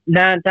him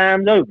 9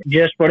 times over,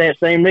 just for that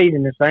same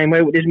reason. The same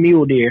way with this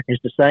mule deer.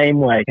 It's the same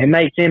way. It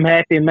makes him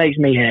happy. It makes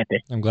me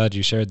happy. I'm glad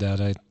you shared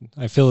that.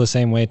 I feel the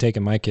same way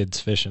taking my kids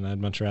fishing.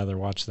 I'd much rather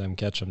watch them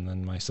catch them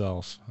than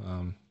myself.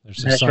 There's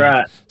just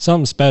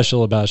something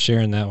special about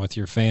sharing that with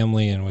your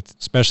family, and with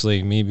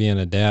especially me being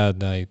a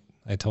dad.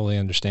 I totally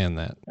understand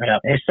that.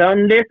 It's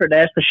something different,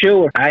 that's for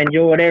sure. I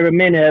enjoyed every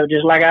minute of it,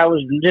 just like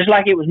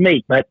it was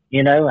me. But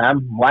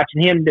I'm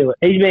watching him do it.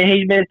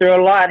 He's been through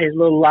a lot his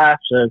little life,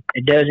 so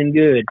it does him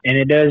good, and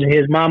it does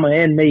his mama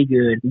and me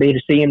good. Be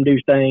to see him do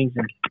things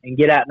and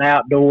get out in the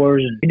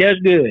outdoors, and he does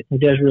good. He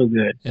does real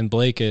good. And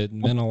Blake, it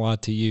meant a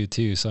lot to you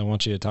too. So I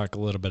want you to talk a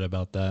little bit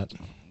about that.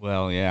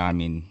 Well, yeah, I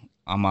mean,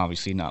 I'm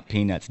obviously not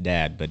Peanut's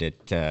dad, but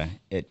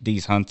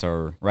these hunts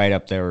are right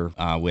up there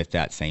with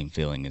that same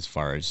feeling, as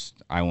far as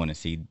I want to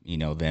see,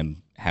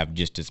 them have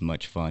just as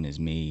much fun as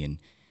me,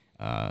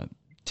 and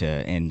to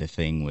end the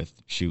thing with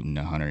shooting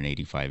a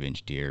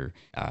 185-inch deer.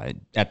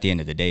 At the end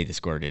of the day, the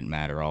score didn't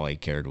matter. All I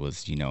cared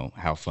was,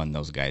 how fun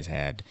those guys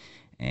had.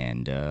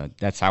 And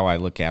that's how I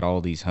look at all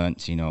these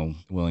hunts,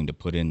 willing to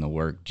put in the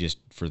work just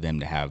for them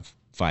to have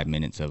 5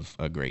 minutes of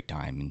a great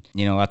time.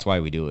 And, that's why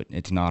we do it.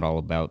 It's not all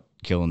about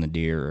killing the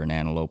deer or an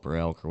antelope or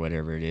elk or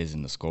whatever it is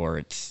in the score.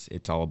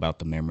 It's all about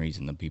the memories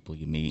and the people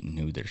you meet and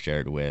who they're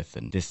shared with.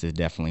 And this is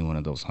definitely one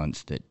of those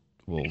hunts that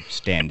will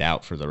stand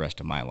out for the rest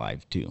of my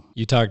life too.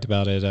 You talked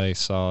about it. I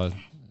saw a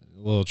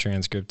little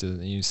transcript.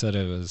 You said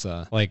it was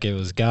like it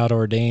was God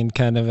ordained,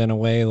 kind of, in a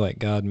way, like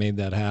God made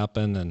that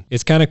happen. And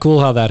it's kind of cool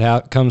how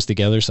that comes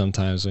together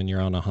sometimes when you're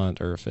on a hunt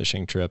or a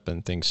fishing trip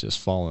and things just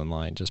fall in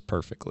line just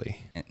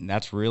perfectly. And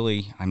that's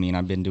really, I mean,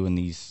 I've been doing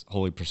these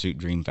Holy Pursuit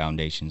Dream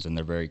Foundations, and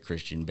they're very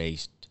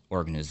Christian-based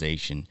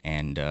organization,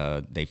 and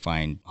they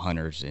find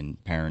hunters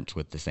and parents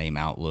with the same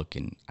outlook,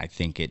 and I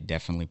think it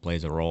definitely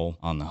plays a role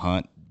on the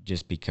hunt.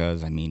 Just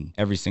because, I mean,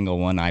 every single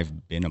one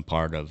I've been a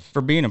part of.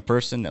 For being a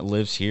person that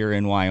lives here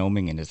in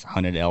Wyoming and has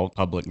hunted elk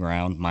public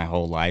ground my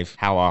whole life,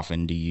 how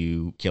often do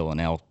you kill an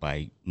elk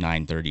by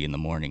 9:30 in the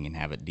morning and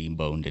have it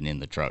deboned and in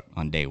the truck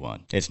on day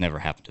one? It's never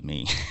happened to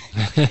me.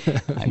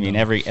 I mean,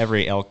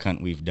 every elk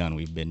hunt we've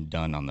been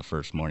done on the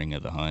first morning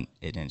of the hunt,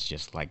 and it's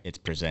just like it's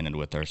presented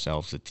with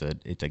ourselves. It's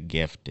a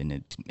gift,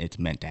 and it's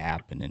meant to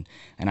happen,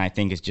 and I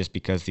think it's just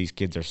because these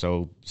kids are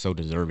so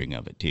deserving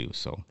of it too.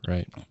 So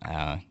right,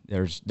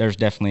 there's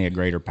definitely a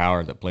greater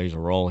power that plays a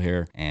role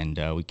here, and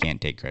we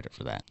can't take credit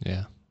for that.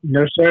 Yeah.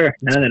 No, sir.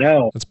 None at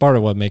all. That's part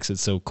of what makes it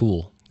so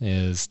cool,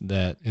 is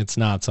that it's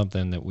not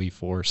something that we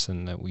force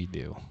and that we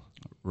do.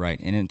 Right,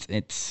 and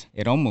it's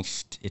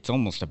almost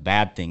a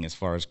bad thing, as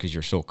far as because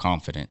you're so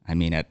confident. I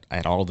mean,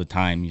 at all the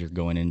time you're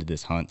going into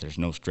this hunt, there's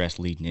no stress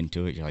leading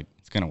into it. You're like,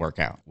 it's going to work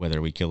out,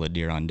 whether we kill a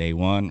deer on day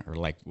one or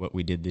like what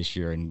we did this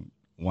year and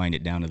wind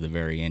it down to the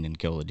very end and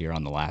kill the deer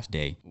on the last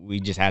day. We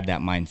just had that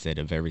mindset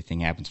of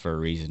everything happens for a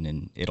reason,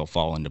 and it'll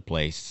fall into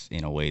place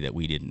in a way that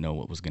we didn't know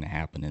what was going to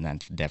happen, and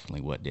that's definitely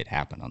what did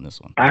happen on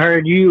this one. I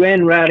heard you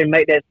and Rowdy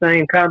make that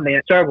same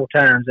comment several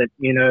times, that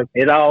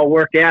it all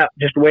worked out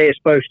just the way it's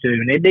supposed to,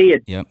 and it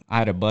did. Yep. I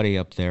had a buddy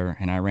up there,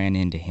 and I ran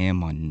into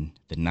him on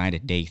the night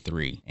of day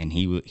 3, and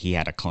he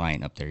had a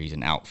client up there. He's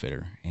an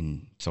outfitter,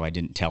 and so I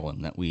didn't tell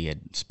him that we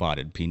had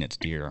spotted Peanut's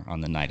deer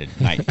on the night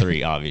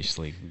 3.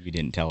 Obviously, we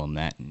didn't tell him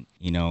that. And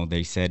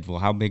they said, "Well,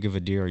 how big of a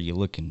deer are you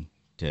looking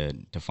to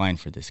find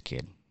for this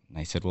kid?" And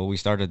I said, "Well, we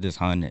started this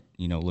hunt at,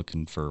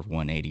 looking for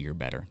 180 or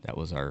better. That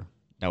was our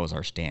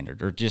our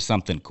standard, or just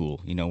something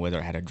cool, whether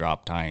it had a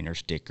drop tine or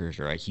stickers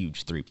or a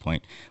huge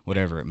 3-point,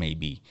 whatever it may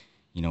be.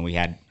 We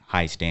had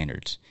high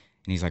standards.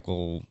 And he's like,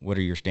 well, what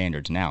are your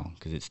standards now?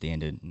 Because it's the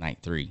end of night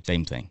 3.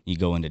 Same thing. You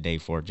go into day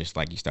 4 just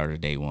like you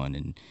started day 1,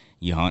 and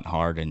you hunt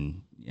hard.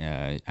 And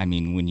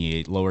when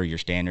you lower your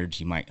standards,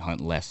 you might hunt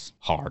less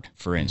hard,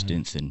 for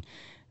instance. And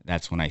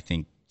that's when I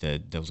think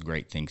those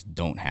great things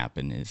don't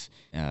happen is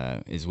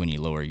when you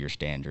lower your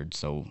standards.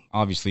 So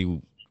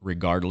obviously,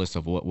 regardless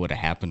of what would have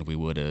happened, we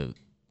would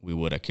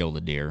have killed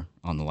a deer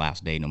on the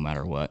last day, no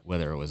matter what,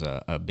 whether it was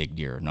a big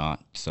deer or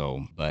not.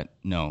 So, but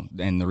no,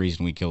 and the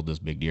reason we killed this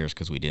big deer is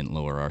because we didn't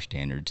lower our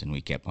standards and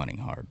we kept hunting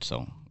hard.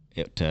 So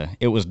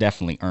it was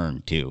definitely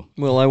earned too.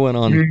 Well, I went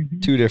on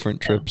 2 different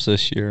trips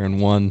this year,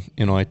 and one,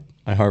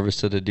 I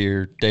harvested a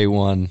deer day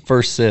 1,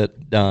 first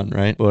sit, done,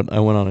 right? But I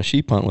went on a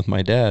sheep hunt with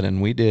my dad,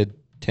 and we did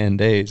 10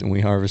 days, and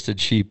we harvested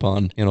sheep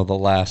on, the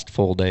last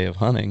full day of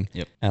hunting.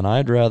 Yep. And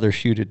I'd rather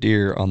shoot a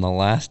deer on the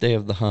last day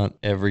of the hunt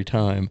every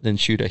time than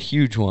shoot a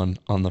huge one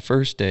on the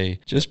first day,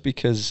 just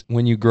because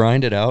when you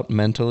grind it out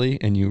mentally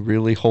and you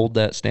really hold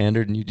that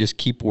standard and you just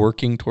keep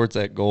working towards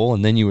that goal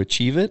and then you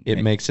achieve it, it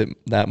makes it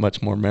that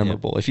much more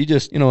memorable. Yep. If you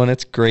just, and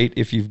it's great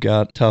if you've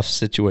got tough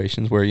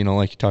situations where,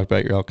 like you talked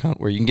about your elk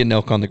hunt, where you can get an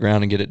elk on the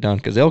ground and get it done,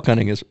 because elk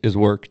hunting is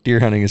work, deer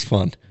hunting is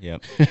fun.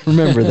 Yep.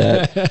 Remember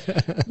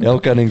that.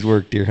 Elk hunting's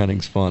work, deer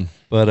hunting's fun.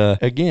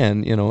 But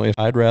again, if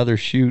I'd rather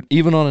shoot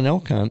even on an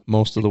elk hunt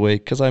most of the way,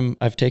 because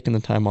I've taken the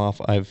time off,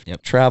 I've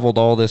traveled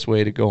all this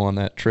way to go on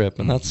that trip,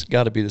 and that's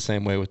got to be the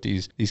same way with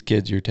these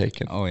kids you're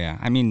taking. Oh yeah,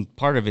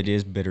 part of it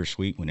is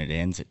bittersweet when it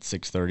ends at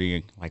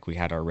 6:30, like we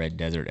had our Red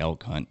Desert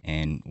elk hunt,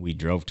 and we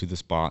drove to the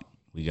spot.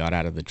 We got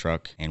out of the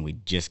truck, and we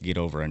just get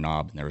over a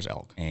knob, and there was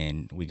elk.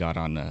 And we got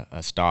on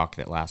a stalk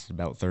that lasted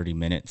about 30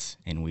 minutes,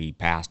 and we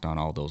passed on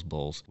all those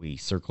bulls. We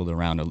circled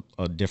around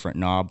a different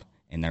knob,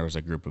 and there was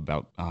a group of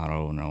about,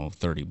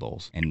 30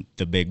 bulls. And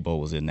the big bull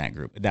was in that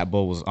group. That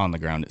bull was on the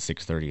ground at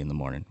 6:30 in the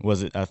morning.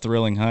 Was it a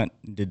thrilling hunt?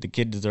 Did the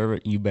kid deserve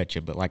it? You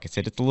betcha. But like I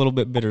said, it's a little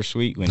bit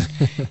bittersweet when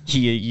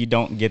you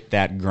don't get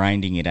that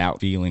grinding it out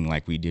feeling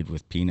like we did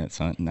with Peanuts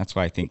hunt. And that's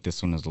why I think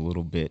this one is a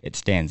little bit, it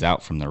stands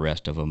out from the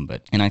rest of them.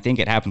 And I think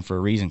it happened for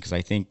a reason, because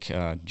I think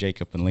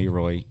Jacob and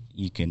Leroy,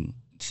 you can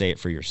say it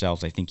for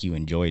yourselves. I think you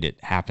enjoyed it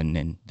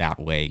happening that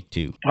way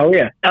too. Oh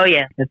yeah.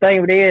 The thing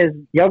of it is,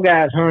 y'all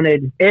guys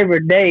hunted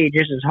every day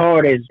just as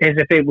hard as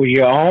if it was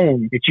your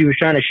own, that you was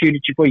trying to shoot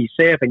it for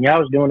yourself, and y'all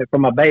was doing it for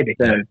my baby.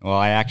 So well,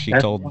 I actually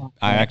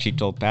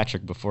told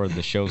Patrick before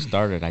the show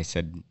started, I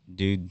said,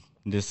 dude,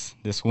 this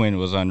win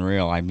was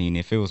unreal.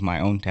 If it was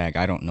my own tag,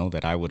 I don't know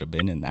that I would have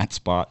been in that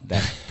spot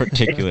that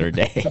particular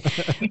day.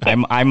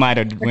 I might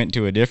have went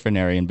to a different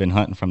area and been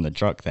hunting from the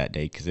truck that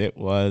day, because it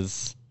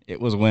was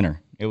winter.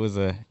 It was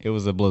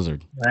a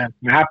blizzard.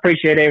 I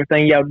appreciate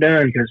everything y'all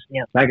done, because,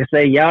 like I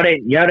say, y'all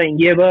didn't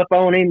give up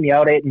on him.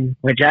 Y'all didn't,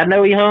 which I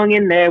know he hung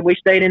in there. We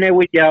stayed in there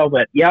with y'all,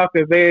 but y'all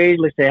could very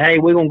easily say, hey,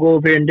 we're going to go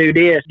over here and do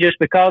this, just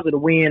because of the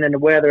wind and the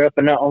weather up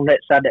and on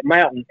that side of that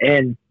mountain.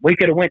 And we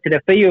could have went to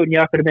the field, and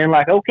y'all could have been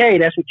like, okay,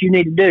 that's what you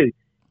need to do.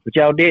 But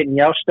y'all didn't.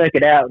 Y'all stuck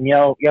it out, and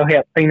y'all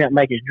helped Peanut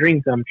make his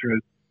dream come true.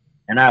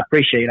 And I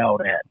appreciate all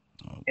that.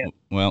 Yeah.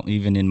 Well,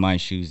 even in my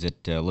shoes,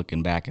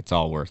 looking back, it's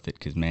all worth it,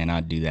 because, man,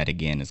 I'd do that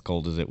again, as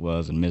cold as it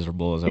was and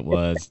miserable as it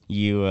was.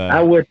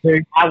 I would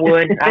too. I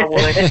would.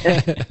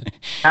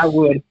 I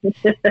would.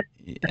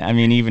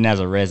 Even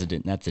as a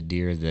resident, that's a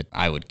deer that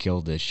I would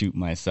kill to shoot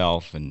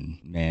myself, and,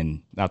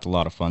 man, that's a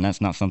lot of fun. That's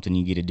not something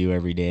you get to do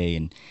every day,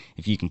 and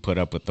if you can put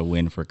up with the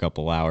wind for a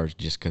couple hours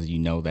just because you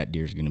know that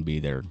deer's going to be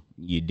there,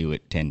 you do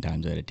it 10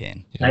 times out of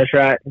 10. That's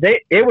right.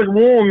 It was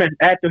warm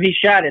after he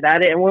shot it. I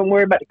wasn't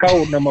worried about the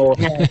cold no more.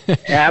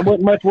 I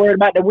wasn't much worried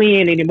about the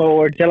wind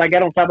anymore until I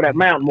got on top of that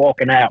mountain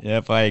walking out.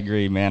 Yep, I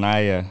agree, man.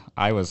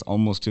 I was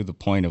almost to the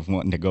point of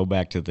wanting to go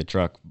back to the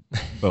truck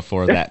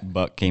before that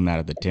buck came out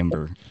of the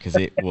timber, because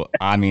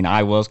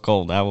I was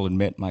cold. I will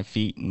admit, my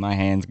feet and my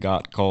hands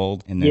got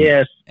cold. And then,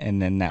 yes.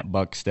 And then that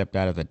buck stepped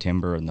out of the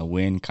timber, and the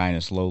wind kind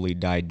of slowly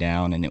died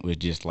down, and it was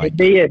just like, it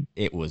did.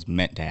 It was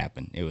meant to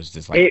happen. It was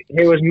just like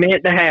it was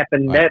meant to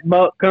happen. Like, that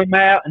buck come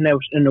out, and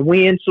the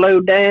wind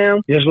slowed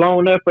down just long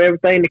enough for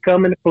everything to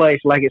come into place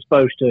like it's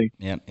supposed to.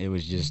 Yep, it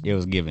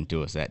was given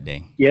to us that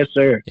day. Yes,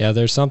 sir. Yeah,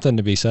 there's something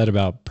to be said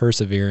about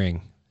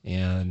persevering.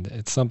 And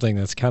it's something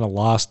that's kind of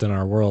lost in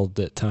our world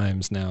at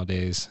times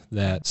nowadays,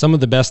 that some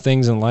of the best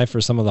things in life are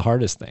some of the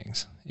hardest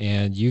things.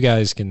 And you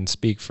guys can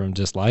speak from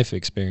just life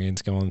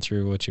experience, going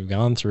through what you've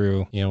gone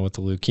through, with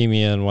the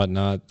leukemia and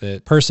whatnot,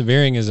 that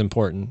persevering is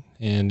important.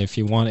 And if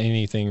you want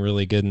anything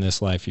really good in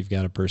this life, you've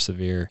got to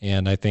persevere.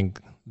 And I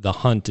think the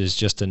hunt is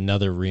just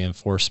another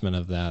reinforcement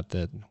of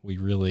that we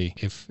really,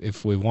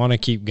 if we want to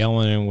keep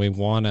going and we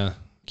want to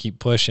keep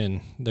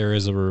pushing, there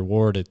is a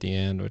reward at the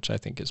end, which I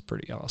think is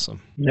pretty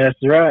awesome. That's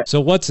right.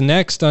 So what's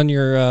next on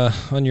your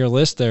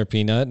list there,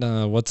 Peanut?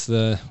 What's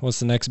the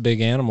next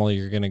big animal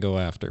you're going to go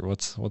after?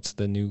 What's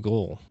the new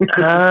goal? Since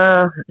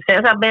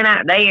I've been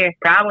out there,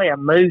 probably a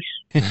moose.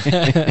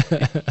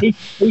 He's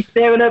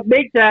stepping up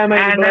big time,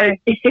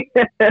 ain't he?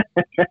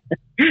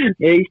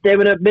 Yeah, he's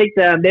stepping up big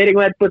time. Daddy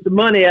gonna have to put some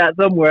money out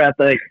somewhere, I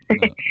think.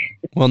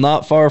 Well,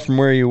 not far from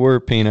where you were,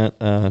 Peanut.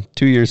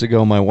 2 years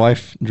ago, my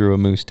wife drew a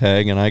moose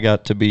tag, and I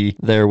got to be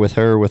there with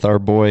her with our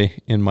boy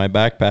in my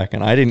backpack.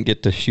 And I didn't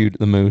get to shoot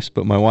the moose,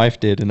 but my wife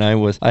did, and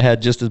I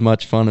had just as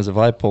much fun as if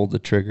I pulled the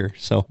trigger.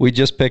 So we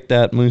just picked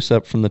that moose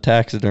up from the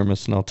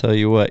taxidermist, and I'll tell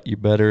you what, you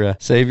better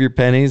save your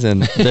pennies,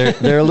 and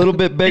they're a little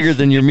bit bigger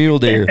than your mule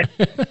deer.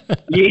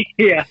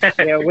 Yeah.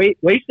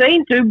 We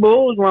seen two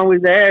bulls when we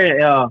was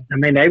there. I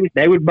mean,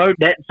 they was both.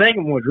 That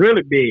second one was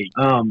really big.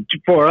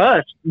 For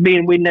us,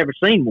 being we'd never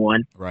seen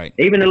one. Right.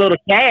 Even a little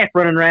calf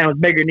running around was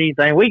bigger than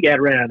anything we got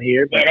around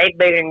here. Yeah, they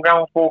bigger than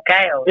grown full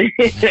cows.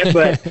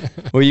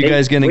 But Were you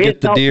guys going to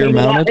get the deer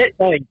mounted?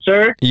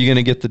 Sir? Are you going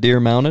to get the deer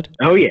mounted?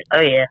 Oh, yeah.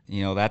 Oh, yeah.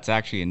 You know, that's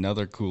actually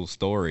another cool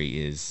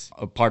story. Is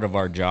a part of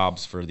our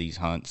jobs for these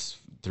hunts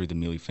through the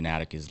Muley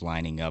Fanatic is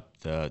lining up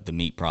the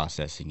meat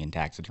processing and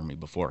taxidermy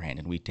beforehand,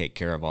 and we take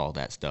care of all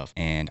that stuff.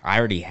 And I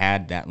already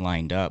had that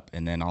lined up,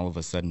 and then all of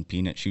a sudden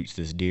Peanut shoots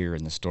this deer,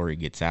 and the story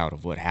gets out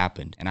of what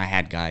happened. And I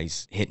had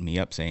guys hitting me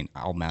up saying,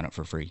 I'll mount it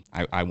for free.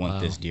 I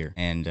want this deer.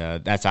 And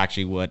that's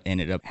actually what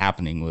ended up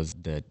happening was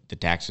the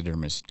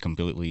taxidermist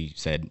completely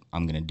said,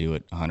 I'm going to do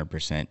it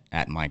 100%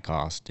 at my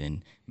cost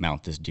and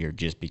mount this deer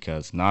just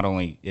because not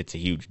only it's a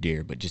huge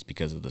deer, but just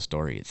because of the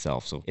story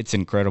itself. So it's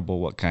incredible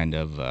what kind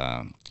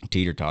of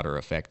teeter-totter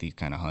effect these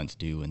kind of hunts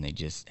do, and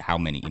how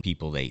many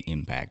people they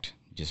impact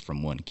just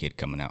from one kid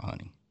coming out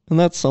hunting. And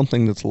that's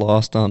something that's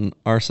lost on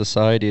our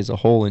society as a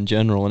whole in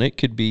general. And it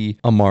could be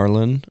a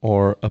marlin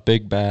or a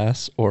big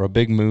bass or a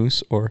big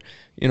moose, or,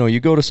 you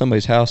go to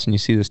somebody's house and you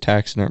see this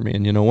taxidermy.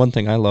 And, one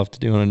thing I love to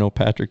do, and I know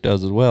Patrick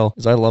does as well,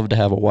 is I love to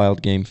have a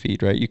wild game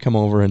feed, right? You come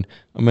over and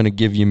I'm going to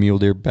give you mule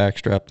deer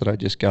backstrap that I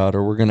just got,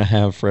 or we're going to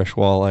have fresh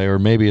walleye, or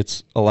maybe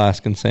it's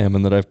Alaskan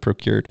salmon that I've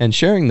procured. And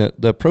sharing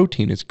the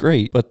protein is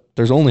great, but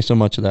there's only so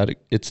much of that.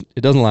 It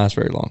doesn't last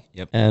very long.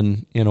 Yep.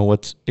 And,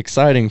 what's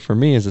exciting for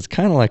me is it's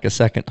kind of like a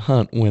second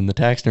hunt when the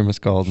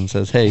taxidermist calls and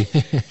says, hey,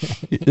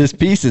 this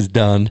piece is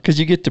done, because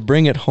you get to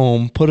bring it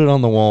home, put it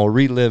on the wall,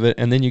 relive it,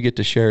 and then you get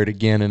to share it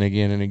again and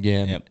again and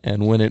again. Yep.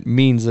 And when it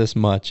means this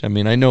much, I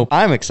mean, I know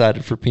I'm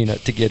excited for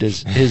Peanut to get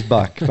his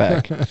buck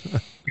back.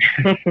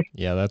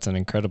 Yeah, that's an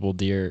incredible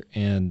deer.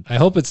 And I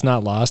hope it's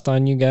not lost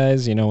on you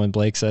guys. When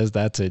Blake says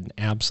that's an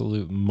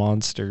absolute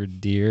monster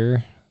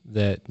deer,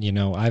 that,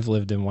 I've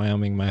lived in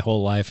Wyoming my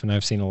whole life and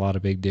I've seen a lot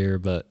of big deer,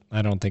 but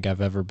I don't think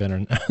I've ever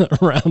been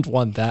around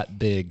one that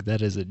big.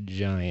 That is a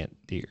giant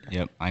deer.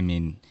 Yep. I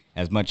mean,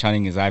 as much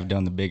hunting as I've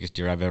done, the biggest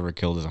deer I've ever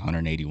killed is a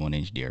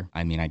 181-inch deer.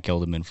 I mean, I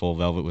killed him in full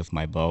velvet with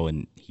my bow,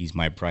 and he's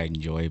my pride and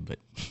joy, but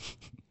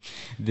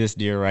this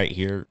deer right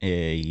here,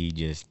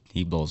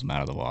 he blows him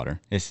out of the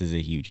water. This is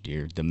a huge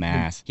deer. The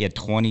mass, he had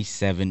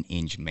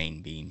 27-inch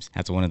main beams.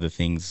 That's one of the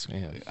things,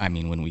 I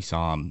mean, when we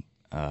saw him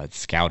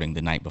scouting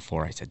the night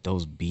before, I said,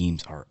 those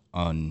beams are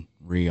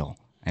unreal.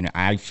 And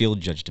I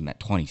field judged him at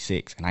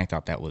 26, and I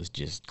thought that was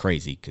just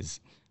crazy because,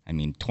 I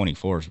mean,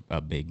 24 is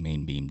a big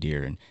main beam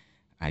deer, and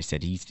I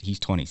said, he's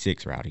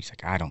 26, Rowdy. He's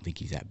like, I don't think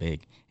he's that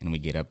big. And we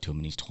get up to him,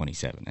 and he's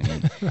 27. I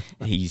mean,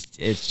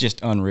 it's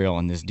just unreal.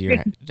 And this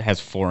deer has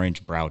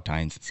 4-inch brow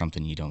tines. It's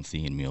something you don't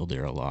see in mule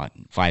deer a lot.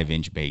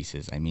 5-inch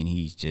bases. I mean,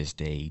 he's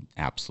just a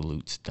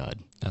absolute stud.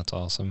 That's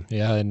awesome.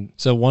 Yeah, and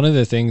so one of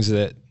the things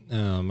that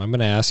I'm going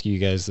to ask you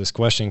guys this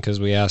question because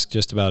we ask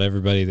just about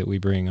everybody that we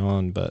bring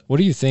on, but what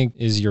do you think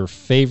is your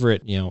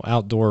favorite,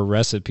 outdoor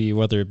recipe,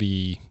 whether it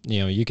be,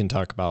 you can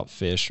talk about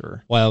fish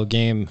or wild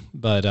game,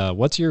 but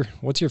what's your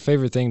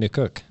favorite thing to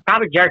cook?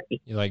 Probably jerky.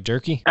 You like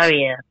jerky? Oh,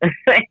 yeah.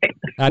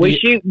 We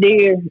shoot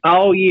deer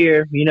all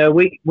year.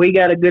 We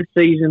got a good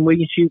season. We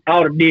can shoot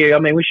all the deer. I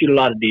mean, we shoot a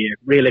lot of deer,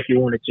 really, if you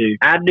wanted to.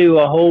 I do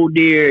a whole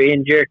deer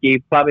in jerky,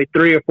 probably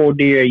 3 or 4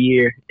 deer a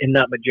year in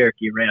nothing but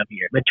jerky around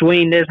here.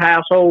 Between this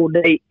household,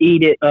 they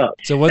eat it up.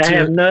 So I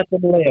have nothing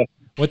left.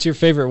 What's your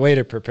favorite way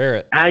to prepare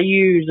it?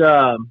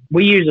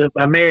 We use a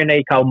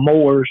marinade called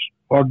Moore's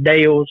or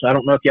Dale's. I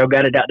don't know if y'all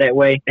got it out that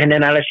way. And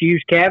then I just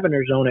use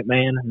Cavender's on it,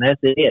 man, and that's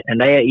it. And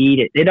they eat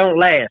it. They don't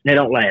last.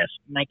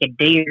 Make a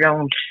deer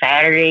on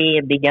Saturday,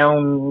 it'd be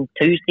gone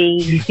Tuesday.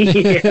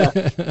 Yeah.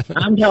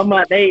 I'm talking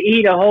about they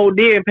eat a whole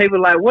deer, and people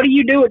are like, what do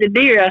you do with the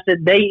deer? I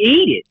said, they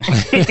eat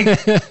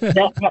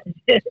it.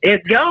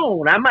 It's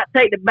gone. I might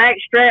take the back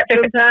strap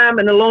sometime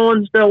and the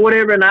loins or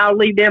whatever, and I'll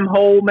leave them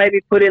whole,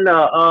 maybe put in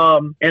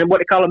and what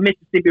they call a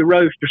Mississippi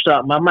roast or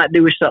something. I might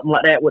do something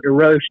like that with the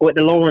roast, with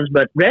the loins,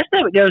 but the rest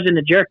of it goes in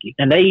the jerky,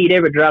 and they eat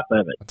every drop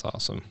of it. That's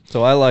awesome.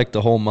 So I like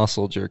the whole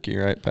muscle jerky,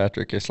 right,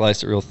 Patrick? I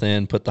slice it real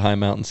thin, put the high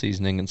mountain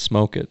seasoning, and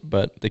smoke it.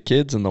 But the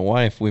kids and the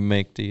wife, we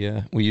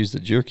use the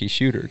jerky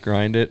shooter,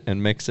 grind it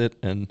and mix it,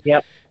 and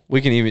yep. We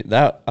can even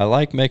that. I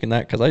like making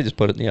that because I just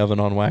put it in the oven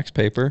on wax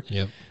paper.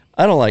 Yep.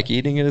 I don't like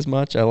eating it as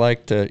much. I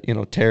like to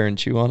tear and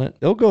chew on it.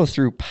 They'll go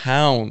through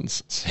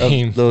pounds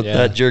of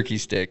that jerky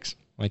sticks.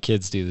 My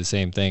kids do the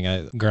same thing.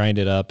 I grind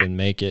it up and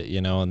make it,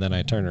 and then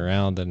I turn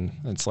around and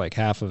it's like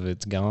half of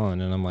it's gone.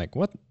 And I'm like,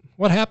 what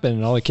happened?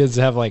 And all the kids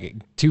have like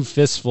 2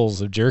 fistfuls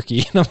of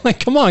jerky. And I'm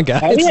like, come on,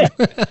 guys. Oh,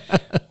 yeah.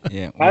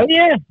 Yeah. Oh,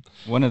 yeah.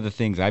 One of the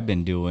things I've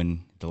been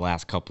doing the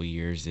last couple of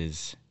years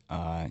is,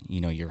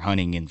 you're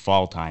hunting in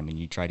fall time and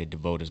you try to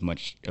devote as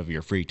much of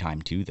your free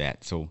time to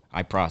that. So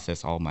I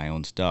process all my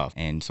own stuff.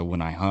 And so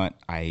when I hunt,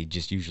 I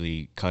just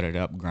usually cut it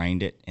up,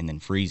 grind it, and then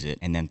freeze it.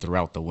 And then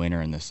throughout the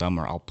winter and the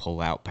summer, I'll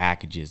pull out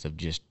packages of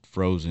just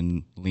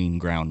frozen lean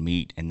ground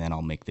meat, and then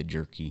I'll make the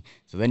jerky.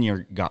 So then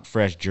you've got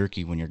fresh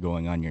jerky when you're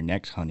going on your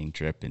next hunting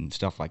trip and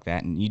stuff like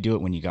that. And you do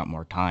it when you got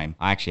more time.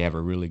 I actually have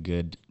a really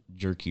good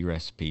jerky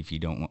recipe if you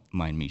don't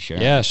mind me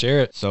sharing. Yeah,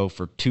 share it. So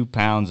for 2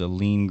 pounds of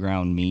lean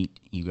ground meat,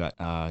 you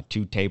got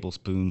 2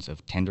 tablespoons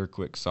of tender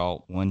quick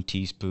salt, 1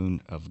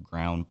 teaspoon of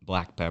ground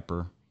black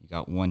pepper. You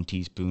got 1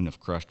 teaspoon of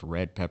crushed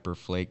red pepper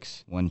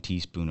flakes, 1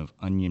 teaspoon of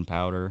onion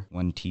powder,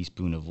 1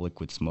 teaspoon of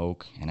liquid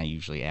smoke, and I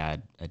usually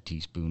add a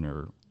teaspoon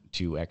or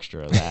 2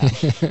 extra of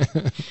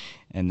that.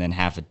 And then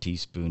half a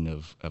teaspoon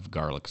of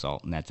garlic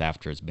salt, and that's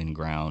after it's been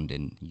ground,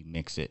 and you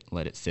mix it,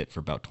 let it sit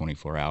for about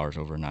 24 hours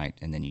overnight,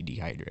 and then you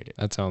dehydrate it.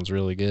 That sounds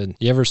really good.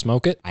 You ever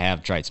smoke it? I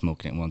have tried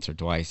smoking it once or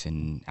twice,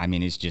 and I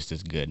mean, it's just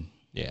as good.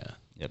 Yeah.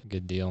 Yep.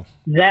 Good deal.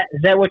 Is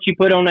that what you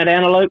put on that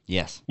antelope?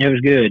 Yes. It was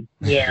good.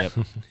 Yeah.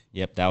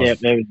 Yep. That was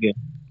good.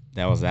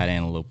 That was that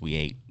antelope we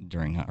ate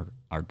during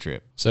our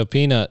trip. So,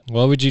 Peanut,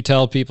 what would you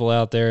tell people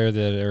out there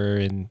that are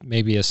in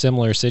maybe a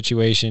similar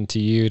situation to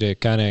you to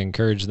kind of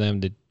encourage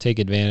them to take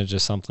advantage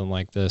of something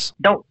like this?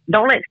 Don't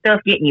let stuff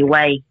get in your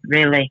way,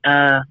 really.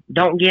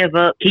 Don't give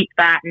up. Keep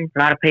fighting. A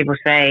lot of people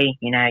say,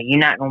 you're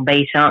not going to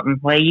be something.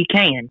 Well, you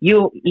can.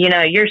 You're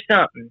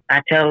something.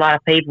 I tell a lot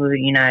of people,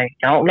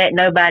 don't let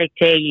nobody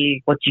tell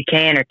you what you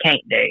can or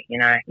can't do.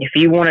 If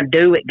you want to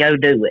do it, go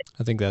do it.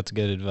 I think that's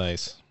good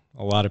advice.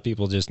 A lot of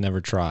people just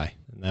never try.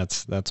 And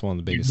that's one of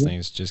the biggest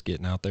things, just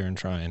getting out there and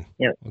trying.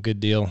 Yep. Well,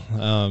 good deal.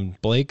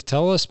 Blake,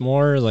 tell us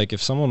more, like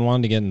if someone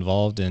wanted to get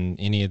involved in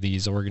any of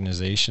these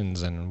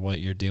organizations and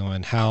what you're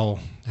doing, how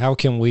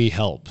can we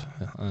help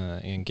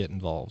and get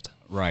involved?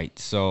 Right.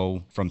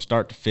 So from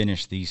start to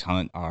finish, these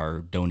hunts are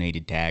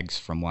donated tags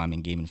from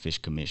Wyoming Game and Fish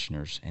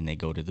Commissioners, and they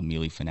go to the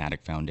Muley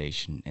Fanatic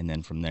Foundation. And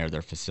then from there,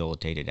 they're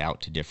facilitated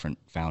out to different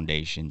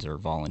foundations or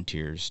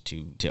volunteers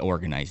to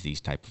organize these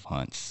type of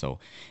hunts. So,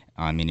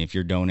 I mean, if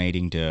you're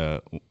donating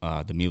to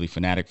the Muley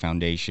Fanatic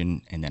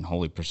Foundation and then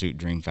Holy Pursuit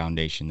Dream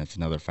Foundation, that's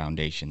another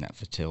foundation that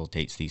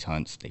facilitates these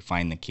hunts. They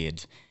find the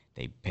kids.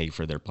 They pay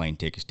for their plane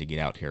tickets to get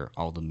out here,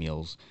 all the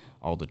meals,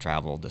 all the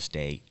travel, the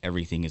stay,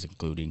 everything is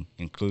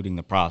including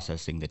the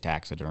processing, the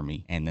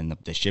taxidermy, and then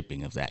the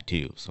shipping of that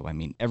too. So, I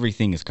mean,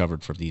 everything is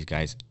covered for these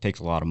guys. It takes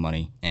a lot of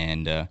money.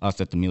 And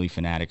us at the Muley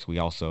Fanatics, we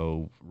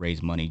also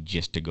raise money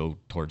just to go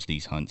towards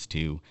these hunts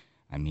too.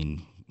 I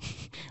mean,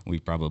 we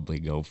probably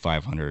go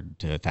 500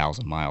 to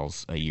 1,000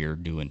 miles a year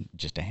doing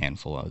just a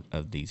handful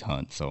of these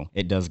hunts. So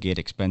it does get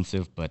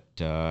expensive, but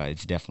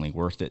it's definitely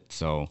worth it.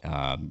 So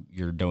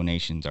your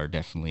donations are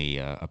definitely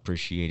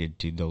appreciated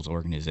to those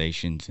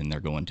organizations, and they're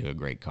going to a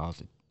great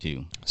cause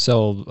too.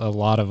 So a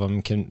lot of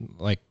them can,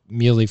 like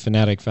Muley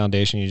Fanatic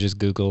Foundation, you just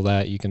Google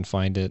that, you can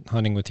find it.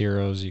 Hunting with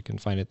Heroes, you can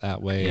find it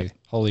that way. Yep.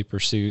 Holy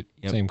Pursuit,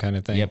 same kind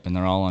of thing. Yep, and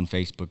they're all on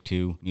Facebook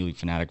too. Muley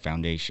Fanatic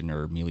Foundation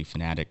or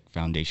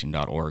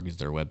MuleyFanaticFoundation.org is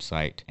their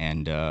website.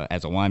 And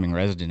as a Wyoming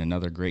resident,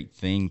 another great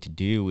thing to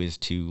do is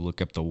to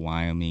look up the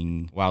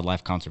Wyoming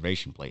Wildlife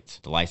Conservation plates,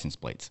 the license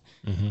plates.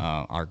 Mm-hmm.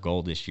 Our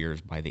goal this year is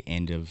by the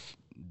end of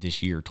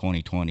this year,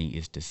 2020,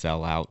 is to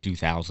sell out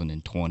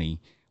 2020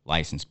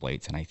 license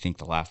plates, and I think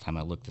the last time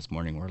I looked this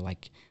morning, we're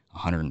like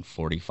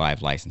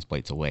 145 license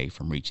plates away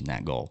from reaching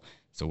that goal.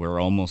 So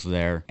we're almost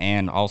there.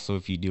 And also,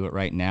 if you do it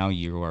right now,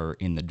 you are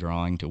in the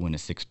drawing to win a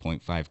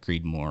 6.5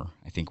 Creedmoor,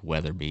 I think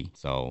Weatherby.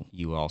 So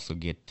you also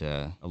get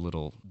a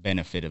little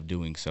benefit of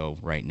doing so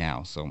right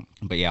now. So,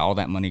 but yeah, all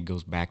that money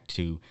goes back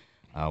to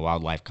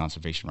wildlife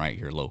conservation right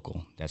here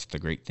local. That's the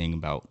great thing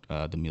about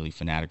the Muley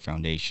Fanatic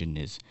Foundation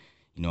is,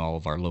 all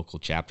of our local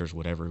chapters,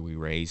 whatever we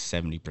raise,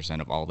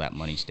 70% of all that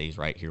money stays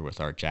right here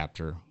with our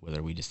chapter,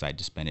 whether we decide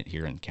to spend it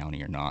here in the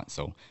county or not.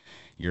 So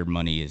your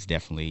money is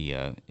definitely,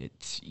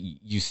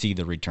 you see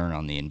the return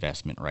on the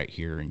investment right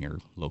here in your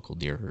local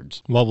deer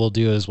herds. What we'll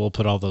do is we'll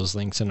put all those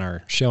links in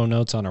our show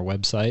notes on our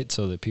website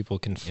so that people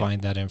can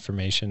find that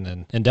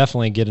information and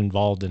definitely get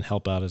involved and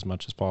help out as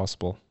much as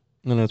possible.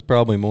 And it's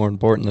probably more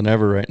important than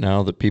ever right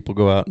now that people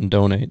go out and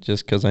donate,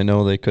 just because I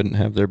know they couldn't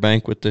have their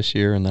banquet this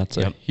year, and that's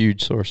a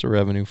huge source of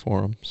revenue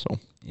for them. So.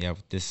 Yeah,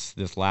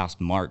 this last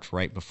March,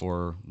 right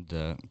before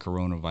the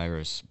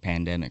coronavirus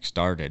pandemic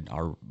started,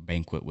 our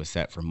banquet was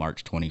set for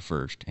March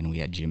 21st, and we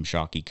had Jim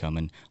Shockey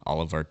coming. All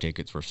of our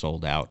tickets were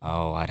sold out.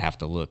 Oh, I'd have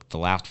to look. The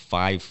last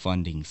 5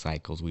 funding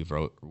cycles,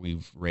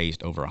 we've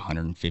raised over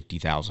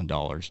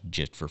 $150,000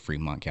 just for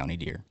Fremont County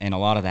deer. And a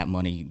lot of that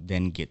money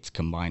then gets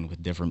combined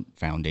with different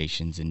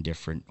foundations and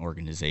different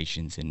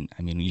organizations, and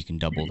I mean, you can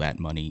double that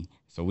money.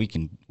 So we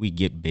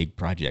get big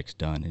projects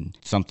done, and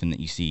something that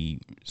you see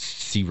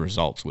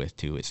results with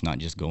too. It's not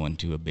just going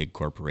to a big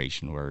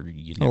corporation where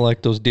you never...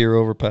 like those deer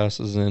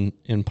overpasses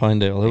in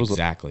Pinedale. It was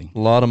exactly a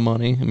lot of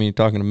money. I mean, you're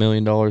talking $1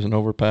 million in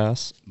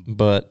overpass,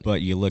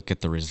 but you look at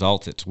the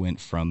results. It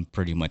went from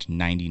pretty much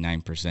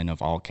 99%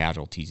 of all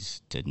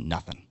casualties to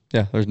nothing.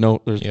 Yeah, there's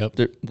Yep.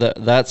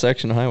 that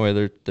section of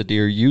highway. The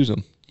deer use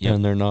them, Yep.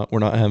 and we're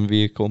not having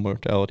vehicle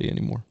mortality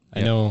anymore.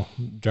 I know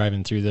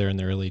driving through there in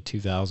the early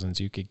 2000s,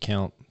 you could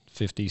count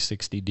 50,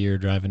 60 deer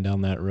driving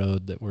down that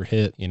road that were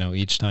hit,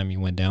 each time you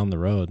went down the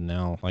road.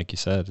 Now, like you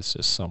said, it's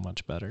just so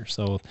much better.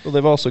 So, Well,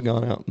 they've also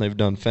gone out and they've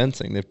done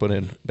fencing. They've put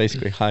in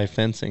basically high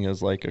fencing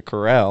as like a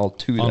corral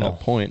to Funnel. that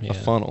point, a Yeah.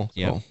 funnel.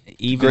 Yep.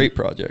 So, great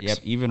projects. Yep.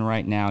 Even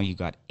right now, you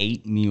got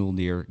 8 mule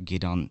deer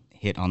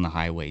hit on the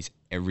highways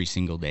every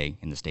single day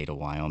in the state of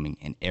Wyoming,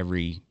 and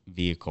every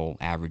vehicle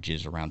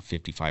averages around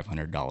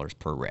 $5,500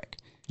 per wreck.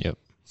 yep.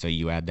 So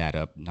you add that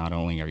up, not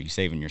only are you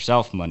saving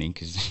yourself money,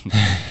 because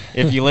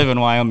if you live in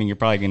Wyoming, you're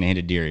probably going to hit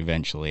a deer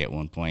eventually at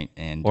one point.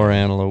 Or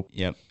antelope.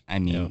 Yep. I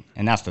mean,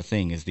 and that's the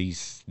thing is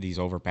these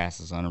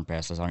overpasses,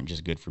 underpasses aren't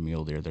just good for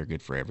mule deer; they're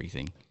good for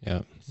everything.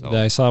 Yeah. So-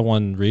 I saw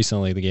one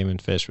recently. The Game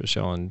and Fish was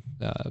showing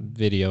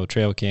video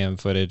trail cam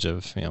footage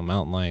of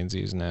mountain lions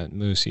using it,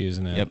 moose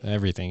using it, Yep.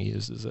 everything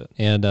uses it.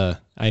 And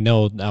I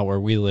know out where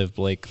we live,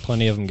 Blake,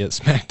 plenty of them get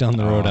smacked on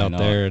the road I out know.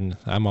 there, and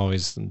I'm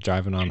always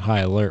driving on high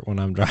alert when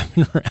I'm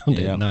driving around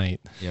Yep. at night.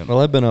 Yep. Well,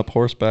 I've been up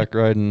horseback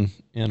riding,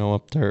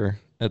 up there,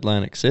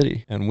 Atlantic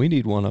City, and we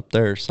need one up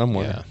there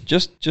somewhere. Yeah.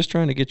 Just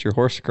trying to get your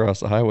horse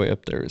across the highway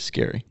up there is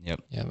scary. Yep.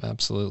 Yeah,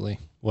 absolutely.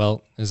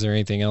 Well, is there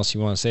anything else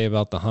you want to say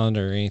about the hunt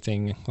or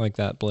anything like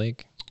that,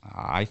 Blake?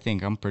 I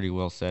think I'm pretty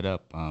well set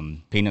up.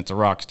 Peanut's a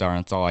rock star.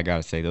 That's all I got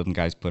to say. Those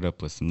guys put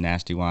up with some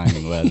nasty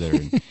Wyoming weather.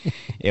 And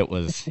it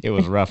was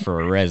rough for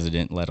a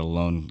resident, let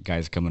alone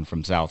guys coming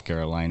from South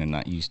Carolina,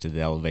 not used to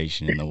the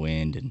elevation and the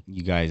wind. And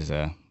you guys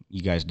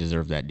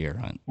deserve that deer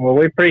hunt. Well,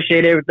 we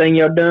appreciate everything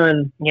y'all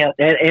done,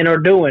 and are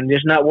doing.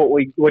 Just not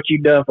what you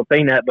done for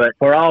Peanut, but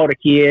for all the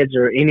kids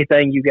or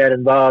anything you got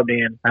involved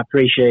in. I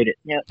appreciate it.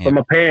 Yep. From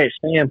a parent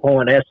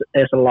standpoint,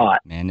 that's a lot.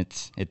 Man,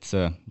 it's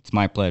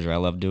my pleasure. I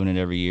love doing it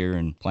every year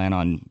and plan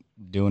on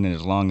doing it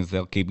as long as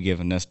they'll keep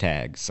giving us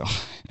tags. So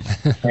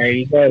There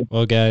you go.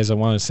 Well, guys, I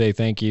want to say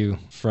thank you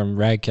from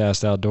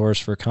Radcast Outdoors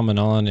for coming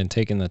on and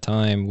taking the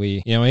time.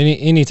 We,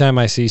 anytime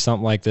I see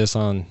something like this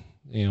on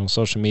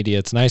social media,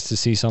 it's nice to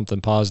see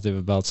something positive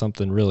about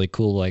something really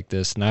cool like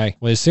this. And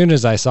as soon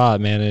as I saw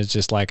it, man, it's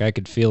just like I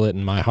could feel it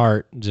in my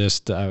heart,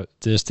 just the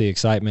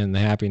excitement and the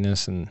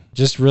happiness, and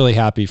just really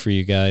happy for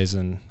you guys.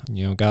 And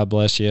God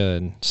bless you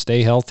and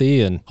stay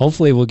healthy, and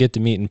hopefully we'll get to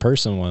meet in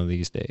person one of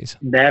these days.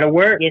 That'll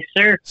work. Yes,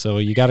 sir. So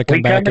you got to come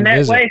We back coming and that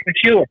visit. way for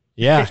sure.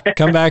 Yeah,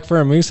 come back for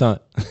a moose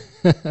hunt.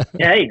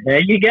 Hey, there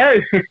you go.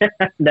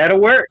 That'll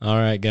work. All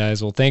right,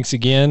 guys. Well, thanks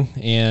again.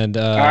 And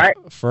right.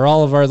 For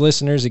all of our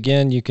listeners,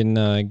 again, you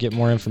can get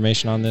more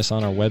information on this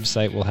on our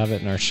website. We'll have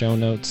it in our show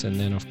notes. And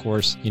then, of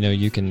course,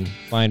 you can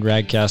find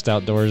Radcast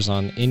Outdoors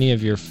on any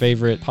of your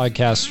favorite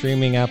podcast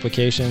streaming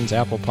applications,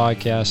 Apple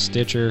Podcasts,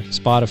 Stitcher,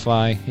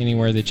 Spotify,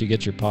 anywhere that you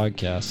get your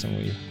podcasts.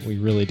 And we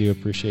really do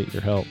appreciate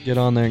your help. Get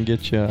on there and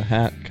get you a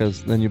hat,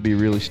 because then you'll be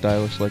really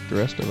stylish like the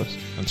rest of us.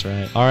 That's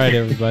right. All right,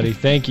 everybody.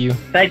 Thank you.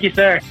 Thank you,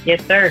 sir.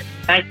 Yes, sir.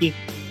 Thank you.